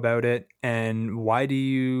go about it? And why do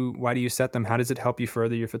you set them? How does it help you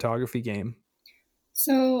further your photography game?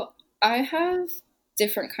 So I have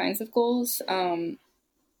different kinds of goals. One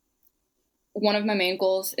of my main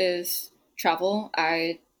goals is travel.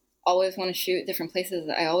 I always want to shoot different places.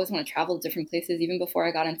 I always want to travel to different places. Even before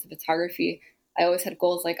I got into photography, I always had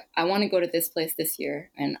goals like, I want to go to this place this year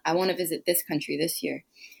and I want to visit this country this year.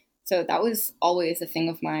 So that was always a thing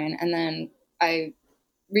of mine. And then I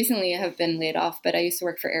recently have been laid off, but I used to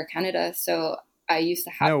work for Air Canada. So I used to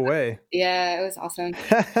have... No way. Yeah, it was awesome.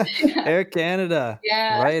 Air Canada.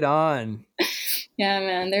 Yeah. Right on. Yeah,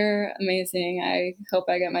 man, they're amazing. I hope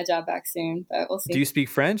I get my job back soon, but we'll see. Do you speak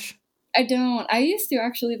French? I don't. I used to,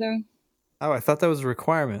 actually, though. Oh, I thought that was a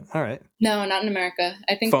requirement. All right. No, not in America.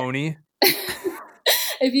 I think... Phony.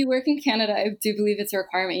 If you work in Canada, I do believe it's a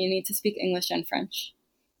requirement. You need to speak English and French.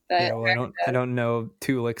 But yeah, well, I don't know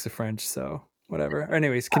 2 licks of French, so whatever.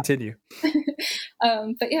 Anyways, continue.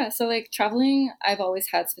 But yeah, so like traveling, I've always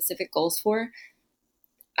had specific goals for.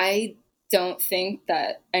 I don't think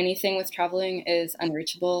that anything with traveling is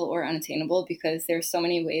unreachable or unattainable because there's so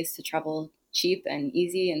many ways to travel cheap and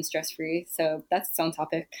easy and stress-free. So that's its own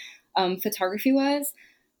topic. Photography-wise,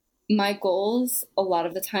 my goals a lot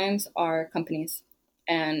of the times are companies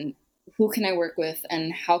and who can I work with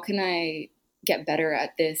and how can I get better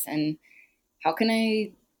at this and how can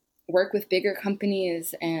I work with bigger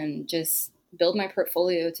companies and just build my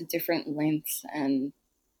portfolio to different lengths and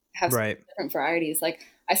have different varieties. Like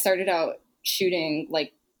I started out shooting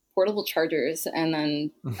like portable chargers and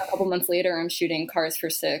then a couple months later I'm shooting cars for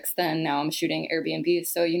 $6. Then now I'm shooting Airbnbs.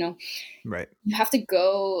 So, you know, you have to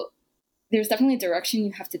go, there's definitely a direction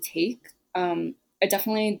you have to take.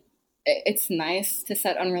 It's nice to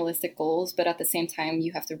set unrealistic goals, but at the same time,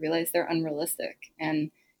 you have to realize they're unrealistic and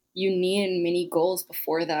you need many goals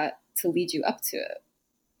before that to lead you up to it.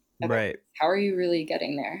 Right. How are you really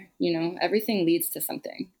getting there? You know, everything leads to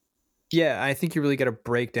something. Yeah, I think you really got to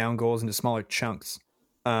break down goals into smaller chunks.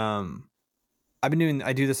 I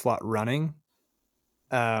do this a lot running,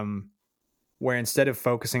 where instead of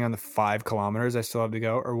focusing on the 5 kilometers I still have to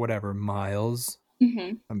go or whatever miles,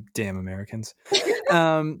 damn Americans.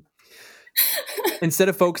 Instead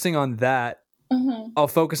of focusing on that, I'll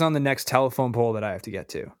focus on the next telephone pole that I have to get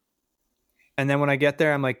to. And then when I get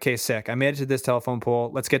there, I'm like, okay, sick. I made it to this telephone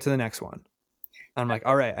pole. Let's get to the next one. I'm like,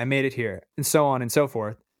 all right, I made it here, and so on and so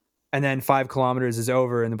forth. And then 5 kilometers is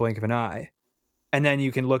over in the blink of an eye. And then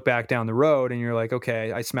you can look back down the road and you're like,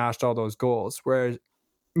 okay, I smashed all those goals. Whereas,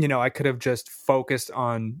 I could have just focused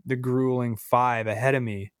on the grueling 5 ahead of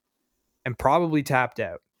me and probably tapped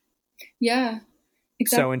out. Yeah,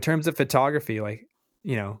 exactly. So in terms of photography, like,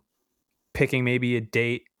 picking maybe a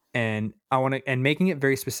date and making it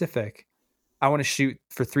very specific. I want to shoot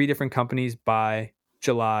for 3 different companies by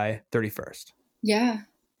July 31st. Yeah,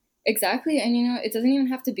 exactly. And, it doesn't even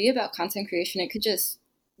have to be about content creation. It could just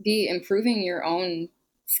be improving your own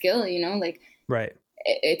skill, like right.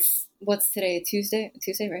 It's what's today? Tuesday,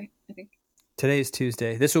 right? I think today is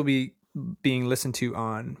Tuesday. This will be being listened to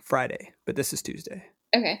on Friday, but this is Tuesday.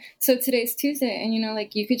 Okay. So today's Tuesday. And,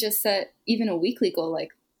 like you could just set even a weekly goal, like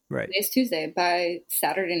right. Today's Tuesday. By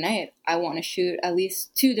Saturday night, I want to shoot at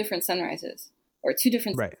least 2 different sunrises or 2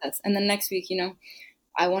 different sunsets. And then next week,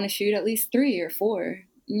 I want to shoot at least 3 or 4.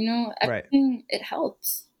 Everything, it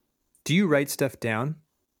helps. Do you write stuff down?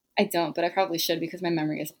 I don't, but I probably should because my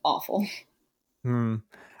memory is awful.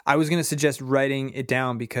 I was going to suggest writing it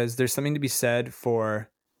down because there's something to be said for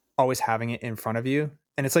always having it in front of you.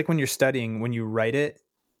 And it's like when you're studying, when you write it,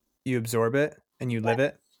 you absorb it and you live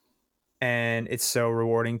it. And it's so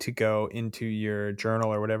rewarding to go into your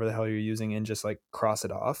journal or whatever the hell you're using and just like cross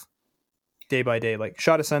it off day by day. Like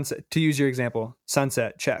shot a sunset, to use your example,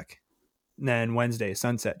 sunset, check. And then Wednesday,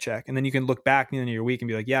 sunset, check. And then you can look back in your week and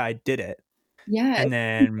be like, yeah, I did it. Yeah. And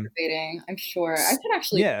then motivating, I'm sure. I could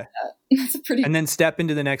actually do that. That's a pretty. And then step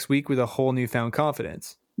into the next week with a whole newfound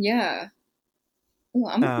confidence. Yeah. Oh,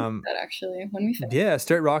 I'm gonna do that actually when we finish. Yeah,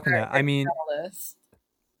 start rocking that. I mean,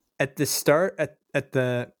 at the start, at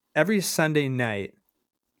the every Sunday night,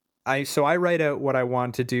 I write out what I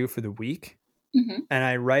want to do for the week, and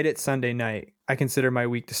I write it Sunday night. I consider my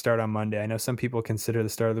week to start on Monday. I know some people consider the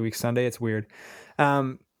start of the week Sunday. It's weird.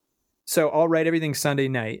 So I'll write everything Sunday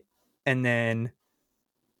night, and then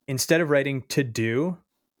instead of writing to do,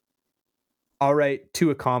 I'll write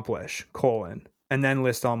to accomplish, and then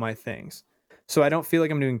list all my things. So I don't feel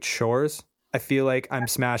like I'm doing chores. I feel like I'm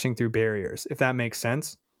smashing through barriers, if that makes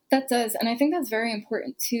sense. That does. And I think that's very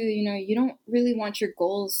important too. You don't really want your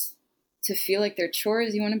goals to feel like they're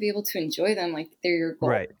chores. You want to be able to enjoy them like they're your goals.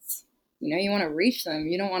 Right. You want to reach them.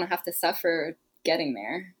 You don't want to have to suffer getting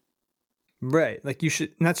there. Right. Like you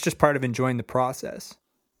should, and that's just part of enjoying the process.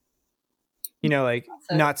 Like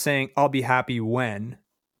not saying I'll be happy when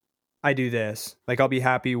I do this. Like I'll be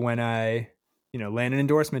happy when I, land an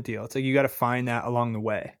endorsement deal. It's like you got to find that along the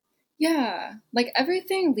way. Yeah. Like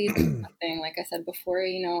everything leads to something. Like I said before,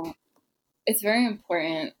 it's very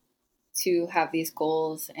important to have these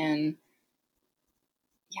goals. And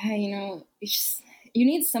yeah, you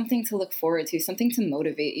need something to look forward to, something to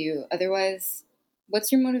motivate you. Otherwise, what's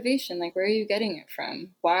your motivation? Like, where are you getting it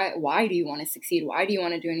from? Why do you want to succeed? Why do you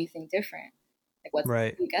want to do anything different? Like, what's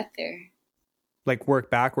right. You get there? Like work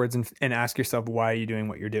backwards and ask yourself, why are you doing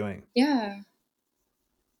what you're doing? Yeah.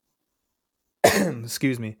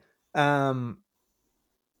 Excuse me. No,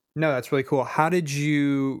 that's really cool. How did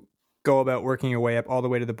you go about working your way up all the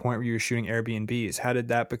way to the point where you were shooting Airbnbs? How did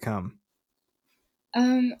that become?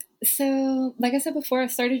 So like I said before, I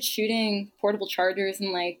started shooting portable chargers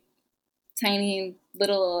and like tiny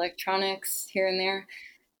little electronics here and there.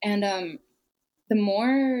 And the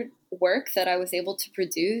more work that I was able to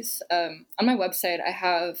produce, on my website, I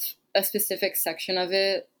have a specific section of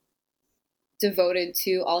it devoted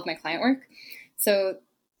to all of my client work. So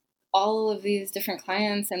all of these different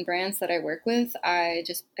clients and brands that I work with, I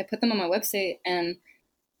put them on my website. And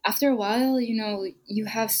after a while, you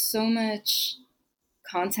have so much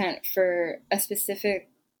content for a specific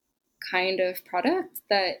kind of product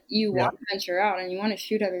that you want to venture out and you want to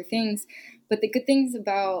shoot other things. But the good thing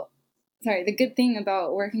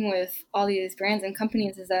about working with all these brands and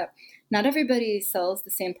companies is that not everybody sells the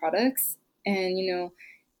same products. And,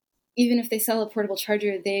 even if they sell a portable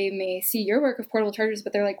charger, they may see your work of portable chargers,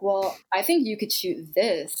 but they're like, well, I think you could shoot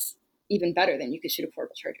this even better than you could shoot a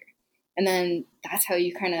portable charger. And then that's how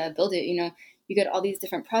you kind of build it. You get all these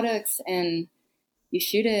different products and you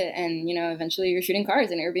shoot it and, eventually you're shooting cars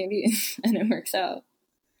in Airbnb and it works out.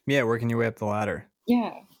 Yeah. Working your way up the ladder.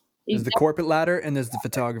 Yeah. There's the corporate ladder and there's the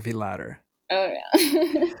photography ladder. Oh,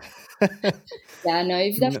 yeah. Yeah, no,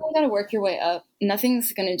 you've definitely got to work your way up.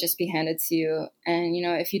 Nothing's going to just be handed to you. And,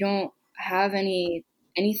 if you don't have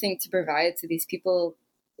anything to provide to these people,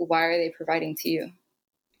 why are they providing to you?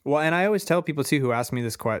 Well, and I always tell people too who ask me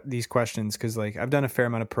these questions, because like I've done a fair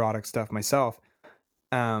amount of product stuff myself.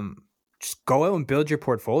 just go out and build your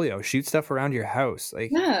portfolio, shoot stuff around your house.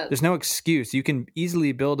 Like, Yeah. there's no excuse. You can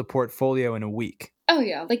easily build a portfolio in a week. Oh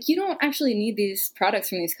yeah, like you don't actually need these products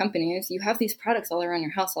from these companies. You have these products all around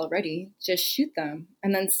your house already. Just shoot them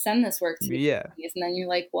and then send this work to these Yeah. companies. And then you're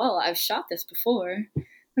like, well, I've shot this before. And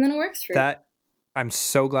then it works for you. That I'm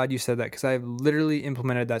so glad you said that, because I've literally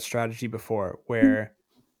implemented that strategy before, where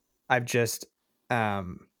I've just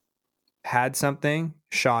had something,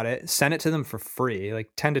 shot it, sent it to them for free, like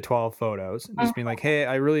 10 to 12 photos, and just being like, hey,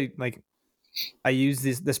 I really like, I use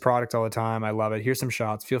this product all the time. I love it. Here's some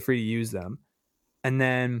shots. Feel free to use them. And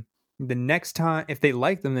then the next time, if they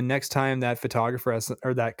like them, the next time that photographer has,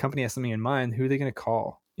 or that company has something in mind, who are they going to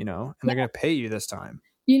call, you know, and they're going to pay you this time.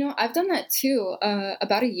 You know, I've done that too.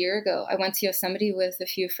 About a year ago, I went to Yosemite with a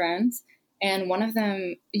few friends, and one of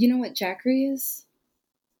them, you know what Jackery is?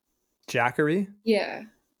 Jackery? Yeah.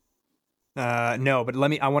 No, but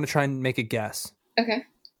I want to try and make a guess. Okay.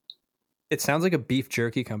 It sounds like a beef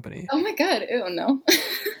jerky company. Oh my God. Ew, no.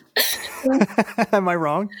 Am I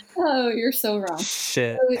wrong? Oh, you're so wrong.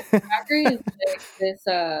 Shit. So Jackery is like this,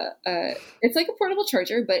 it's like a portable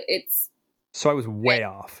charger, but it's... So I was way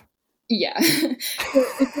off. Yeah. So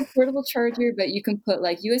it's a portable charger, but you can put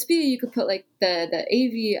like USB, you could put like the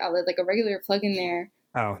AV outlet, like a regular plug in there.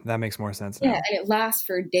 Oh, that makes more sense now. Yeah, and it lasts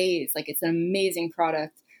for days. Like, it's an amazing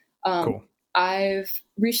product. Cool. I've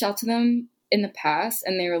reached out to them in the past,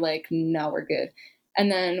 and they were like, no, we're good.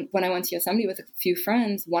 And then when I went to Yosemite with a few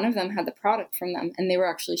friends, one of them had the product from them, and they were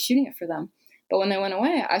actually shooting it for them. But when they went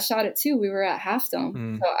away, I shot it too. We were at Half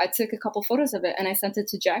Dome. So I took a couple photos of it, and I sent it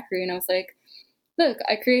to Jackery, and I was like, look,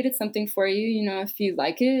 I created something for you. You know, if you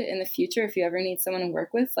like it in the future, if you ever need someone to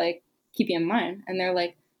work with, like, keep you in mind. And they're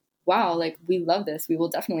like, wow, like, we love this. We will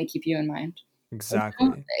definitely keep you in mind. Exactly.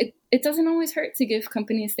 You know, it doesn't always hurt to give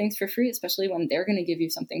companies things for free, especially when they're going to give you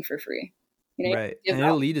something for free. You know, right. And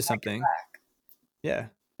it'll lead to something. Yeah.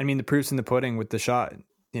 I mean, the proof's in the pudding with the shot.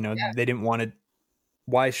 You know, they didn't want to.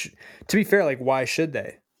 To be fair, like, why should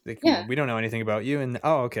they? Like, we don't know anything about you. And,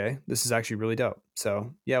 oh, okay, this is actually really dope.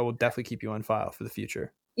 So, yeah, we'll definitely keep you on file for the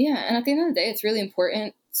future. Yeah. And at the end of the day, it's really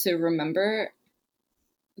important to remember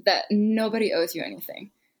that nobody owes you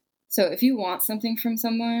anything. So if you want something from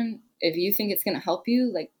someone, if you think it's going to help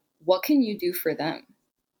you, like, what can you do for them?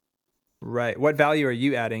 Right. What value are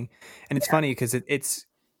you adding? And it's funny because it's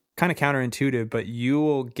kind of counterintuitive, but you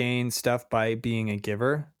will gain stuff by being a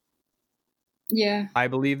giver. Yeah. I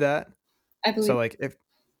believe that. So, like,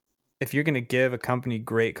 if you're going to give a company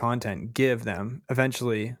great content, give them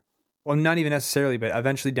eventually. Well, not even necessarily, but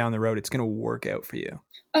eventually down the road, it's going to work out for you.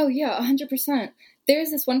 Oh, yeah, 100%.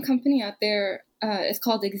 There's this one company out there. It's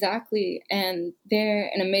called Exactly, and they're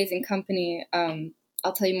an amazing company.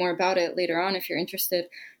 I'll tell you more about it later on if you're interested.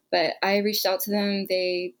 But I reached out to them.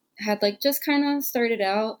 They had like just kind of started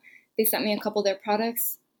out. They sent me a couple of their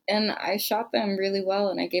products, and I shot them really well,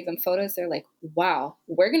 and I gave them photos. They're like, wow,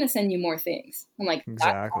 we're going to send you more things. I'm like,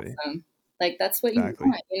 exactly. That's awesome. Like, that's what you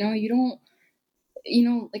want. You know, you don't, you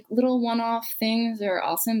know, like little one-off things are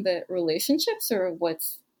awesome, but relationships are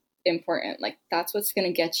what's important. Like, that's what's going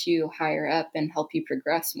to get you higher up and help you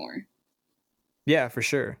progress more. Yeah, for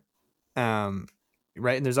sure.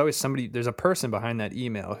 Right. And there's always there's a person behind that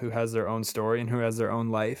email who has their own story and who has their own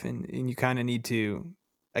life. And you kind of need to,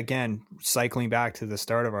 again, cycling back to the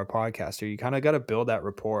start of our podcast here, you kind of got to build that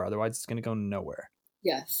rapport. Otherwise it's going to go nowhere.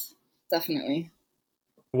 Yes, definitely.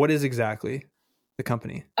 What is Exactly the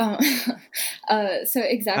company? So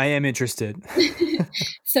Exactly. I am interested.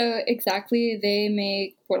 So Exactly, they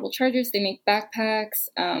make portable chargers. They make backpacks.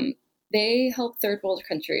 They help third world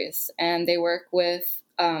countries, and they work with,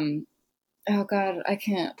 oh God, I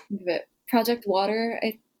can't think of it. Project Water,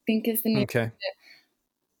 I think is the name. Okay. Of it.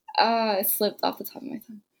 It slipped off the top of my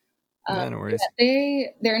tongue. No worries.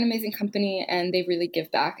 They're an amazing company, and they really give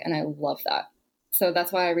back, and I love that. So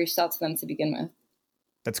that's why I reached out to them to begin with.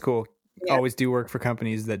 That's cool. Yeah. Always do work for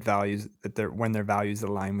companies when their values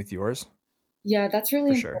align with yours. Yeah, that's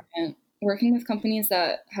really important. Sure. Working with companies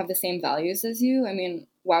that have the same values as you. I mean,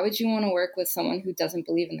 why would you want to work with someone who doesn't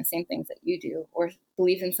believe in the same things that you do, or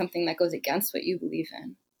believe in something that goes against what you believe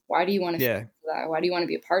in? Why do you want to do that? Why do you want to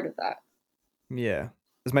be a part of that? Yeah.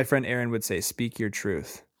 As my friend Aaron would say, speak your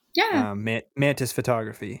truth. Yeah. Mantis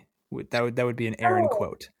Photography. That would be an Aaron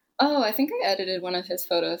quote. Oh, I think I edited one of his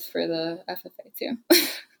photos for the FFA too.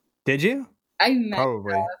 Did you?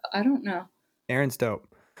 Probably. I don't know. Aaron's dope.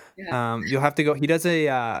 Yeah. You'll have to go. He does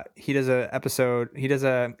a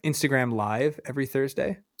Instagram live every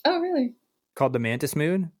Thursday. Oh, really? Called the Mantis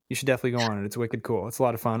Moon. You should definitely go on it. It's wicked cool. It's a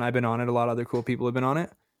lot of fun. I've been on it. A lot of other cool people have been on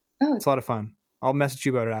it. Oh, it's a lot of fun. I'll message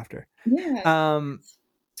you about it after. Yeah.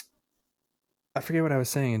 I forget what I was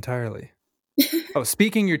saying entirely. Oh,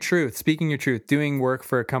 speaking your truth, doing work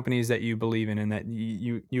for companies that you believe in and that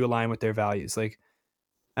you align with their values. Like,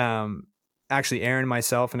 actually Aaron,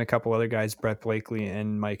 myself, and a couple other guys, Brett Blakely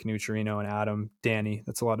and Mike Nutrino and Adam, Danny,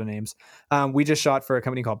 that's a lot of names. We just shot for a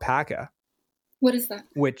company called Paca. What is that?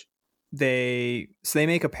 Which they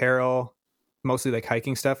make apparel, mostly like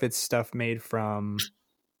hiking stuff. It's stuff made from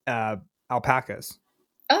alpacas.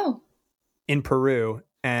 Oh. In Peru.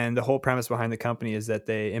 And the whole premise behind the company is that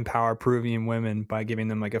they empower Peruvian women by giving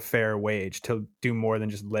them like a fair wage to do more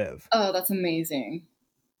than just live. Oh, that's amazing.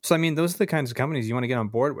 So, I mean, those are the kinds of companies you want to get on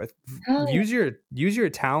board with. Use your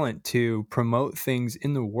talent to promote things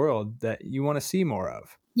in the world that you want to see more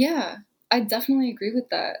of. Yeah, I definitely agree with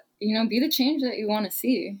that. You know, be the change that you want to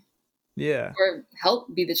see. Yeah. Or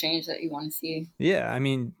help be the change that you want to see. Yeah, I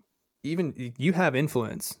mean, even you have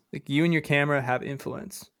influence. Like, you and your camera have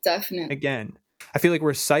influence. Definitely. Again, I feel like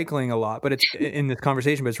we're cycling a lot, but it's in this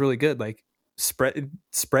conversation, but it's really good. Like,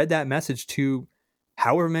 spread that message to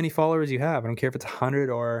however many followers you have. I don't care if it's 100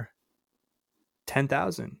 or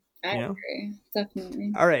 10,000. I agree.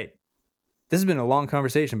 Definitely. All right. This has been a long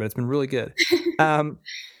conversation, but it's been really good.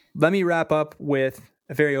 Let me wrap up with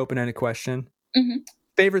a very open-ended question. Mm-hmm.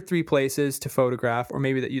 Favorite 3 places to photograph, or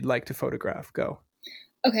maybe that you'd like to photograph. Go.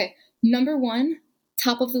 Okay. Number 1,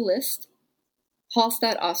 top of the list,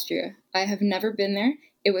 Hallstatt, Austria. I have never been there.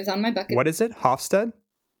 It was on my bucket. What is it? Hofstad?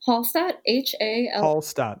 Hallstatt, H-A-L.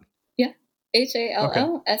 Hallstatt. Yeah.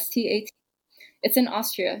 Hallstat. It's in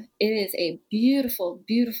Austria. It is a beautiful,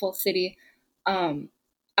 beautiful city. I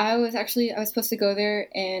was supposed to go there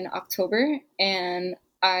in October, and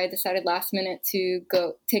I decided last minute to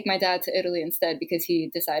go take my dad to Italy instead because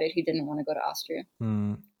he decided he didn't want to go to Austria.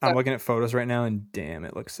 I'm looking at photos right now, and damn,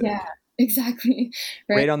 it looks sick. Yeah, exactly.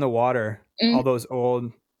 Right on the water, all those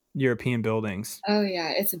old European buildings. Oh yeah,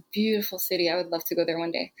 it's a beautiful city. I would love to go there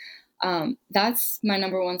one day. That's my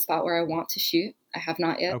number 1 spot where I want to shoot. I have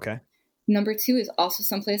not yet. Okay. Number 2 is also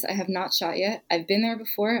someplace I have not shot yet. I've been there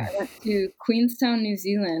before. I went to Queenstown, New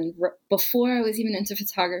Zealand before I was even into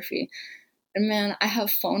photography. And man, I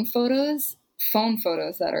have phone photos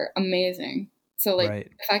that are amazing. So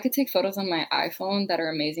like, if I could take photos on my iPhone that are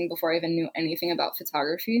amazing before I even knew anything about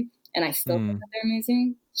photography, and I still think that they're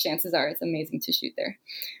amazing, chances are it's amazing to shoot there.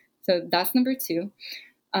 So that's number 2.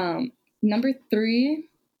 Number 3,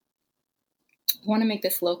 I want to make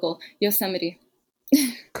this local, Yosemite.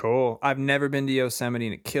 Cool. I've never been to Yosemite,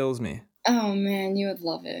 and it kills me. Oh man, you would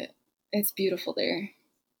love it. It's beautiful there.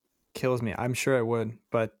 Kills me. I'm sure I would.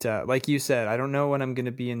 But like you said, I don't know when I'm going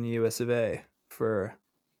to be in the US of A for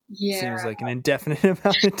seems like an indefinite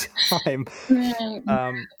amount of time.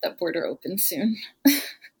 Man, that border opens soon.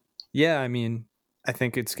 Yeah, I mean, I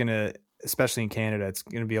think it's going to, especially in Canada, it's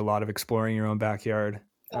going to be a lot of exploring your own backyard.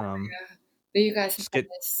 But you guys have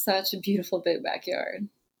such a beautiful big backyard.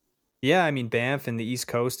 Yeah, I mean, Banff and the East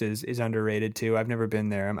Coast is underrated too. I've never been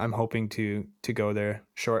there. I'm hoping to go there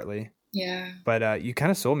shortly. Yeah. But you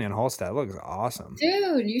kind of sold me on Hallstatt. It looks awesome.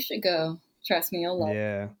 Dude, you should go. Trust me, you'll love it.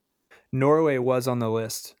 Yeah. Norway was on the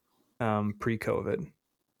list pre-COVID.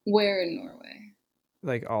 Where in Norway?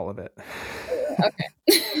 Like all of it. Okay.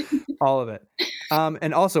 All of it.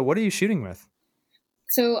 And also, what are you shooting with?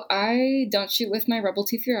 So I don't shoot with my Rebel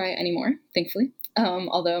T3i anymore, thankfully.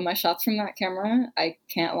 Although my shots from that camera, I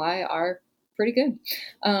can't lie, are pretty good.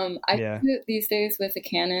 I shoot these days with a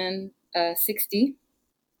Canon 6D.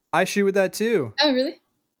 I shoot with that too. Oh, really?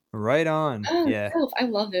 Right on. Oh, yeah. Cool. I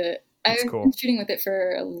love it. I've been shooting with it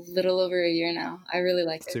for a little over a year now. I really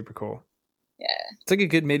like it. Super cool. Yeah. It's like a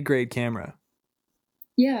good mid-grade camera.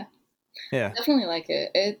 Yeah. Yeah. Definitely like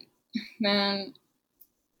it. Man,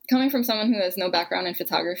 coming from someone who has no background in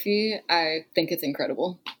photography, I think it's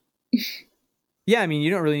incredible. Yeah, I mean, you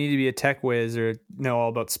don't really need to be a tech whiz or know all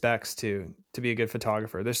about specs to be a good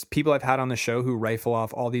photographer. There's people I've had on the show who rifle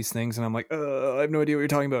off all these things, and I'm like, I have no idea what you're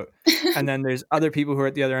talking about. And then there's other people who are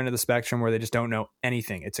at the other end of the spectrum where they just don't know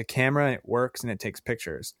anything. It's a camera, and it works, and it takes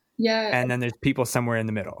pictures. Yeah. And then there's people somewhere in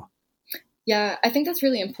the middle. Yeah, I think that's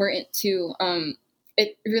really important too.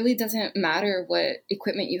 It really doesn't matter what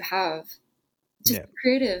equipment you have. Just be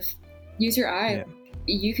creative. Use your eye. Yeah.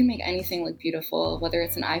 You can make anything look beautiful, whether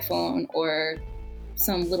it's an iPhone or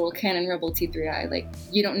some little Canon Rebel T3i. Like,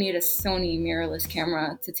 you don't need a Sony mirrorless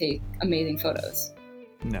camera to take amazing photos.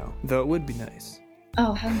 No, though it would be nice.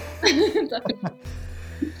 Oh, definitely.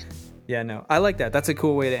 Yeah, no, I like that. That's a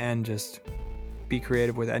cool way to end. Just be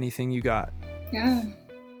creative with anything you got. Yeah,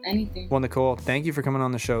 anything. Well, Nicole, thank you for coming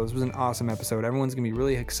on the show. This was an awesome episode. Everyone's going to be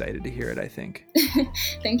really excited to hear it, I think.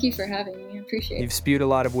 Thank you for having me. I appreciate it. You've spewed a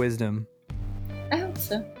lot of wisdom. I hope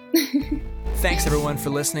so. Thanks everyone for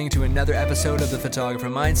listening to another episode of the Photographer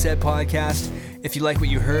Mindset Podcast. If you like what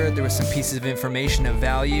you heard, there was some pieces of information of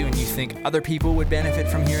value, and you think other people would benefit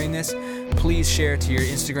from hearing this, please share it to your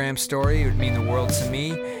Instagram story. It would mean the world to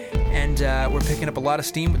me. And we're picking up a lot of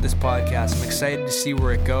steam with this podcast. I'm excited to see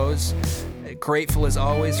where it goes. Grateful as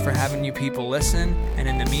always for having you people listen. And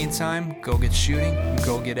in the meantime, go get shooting,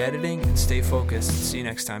 go get editing, and stay focused. See you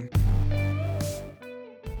next time.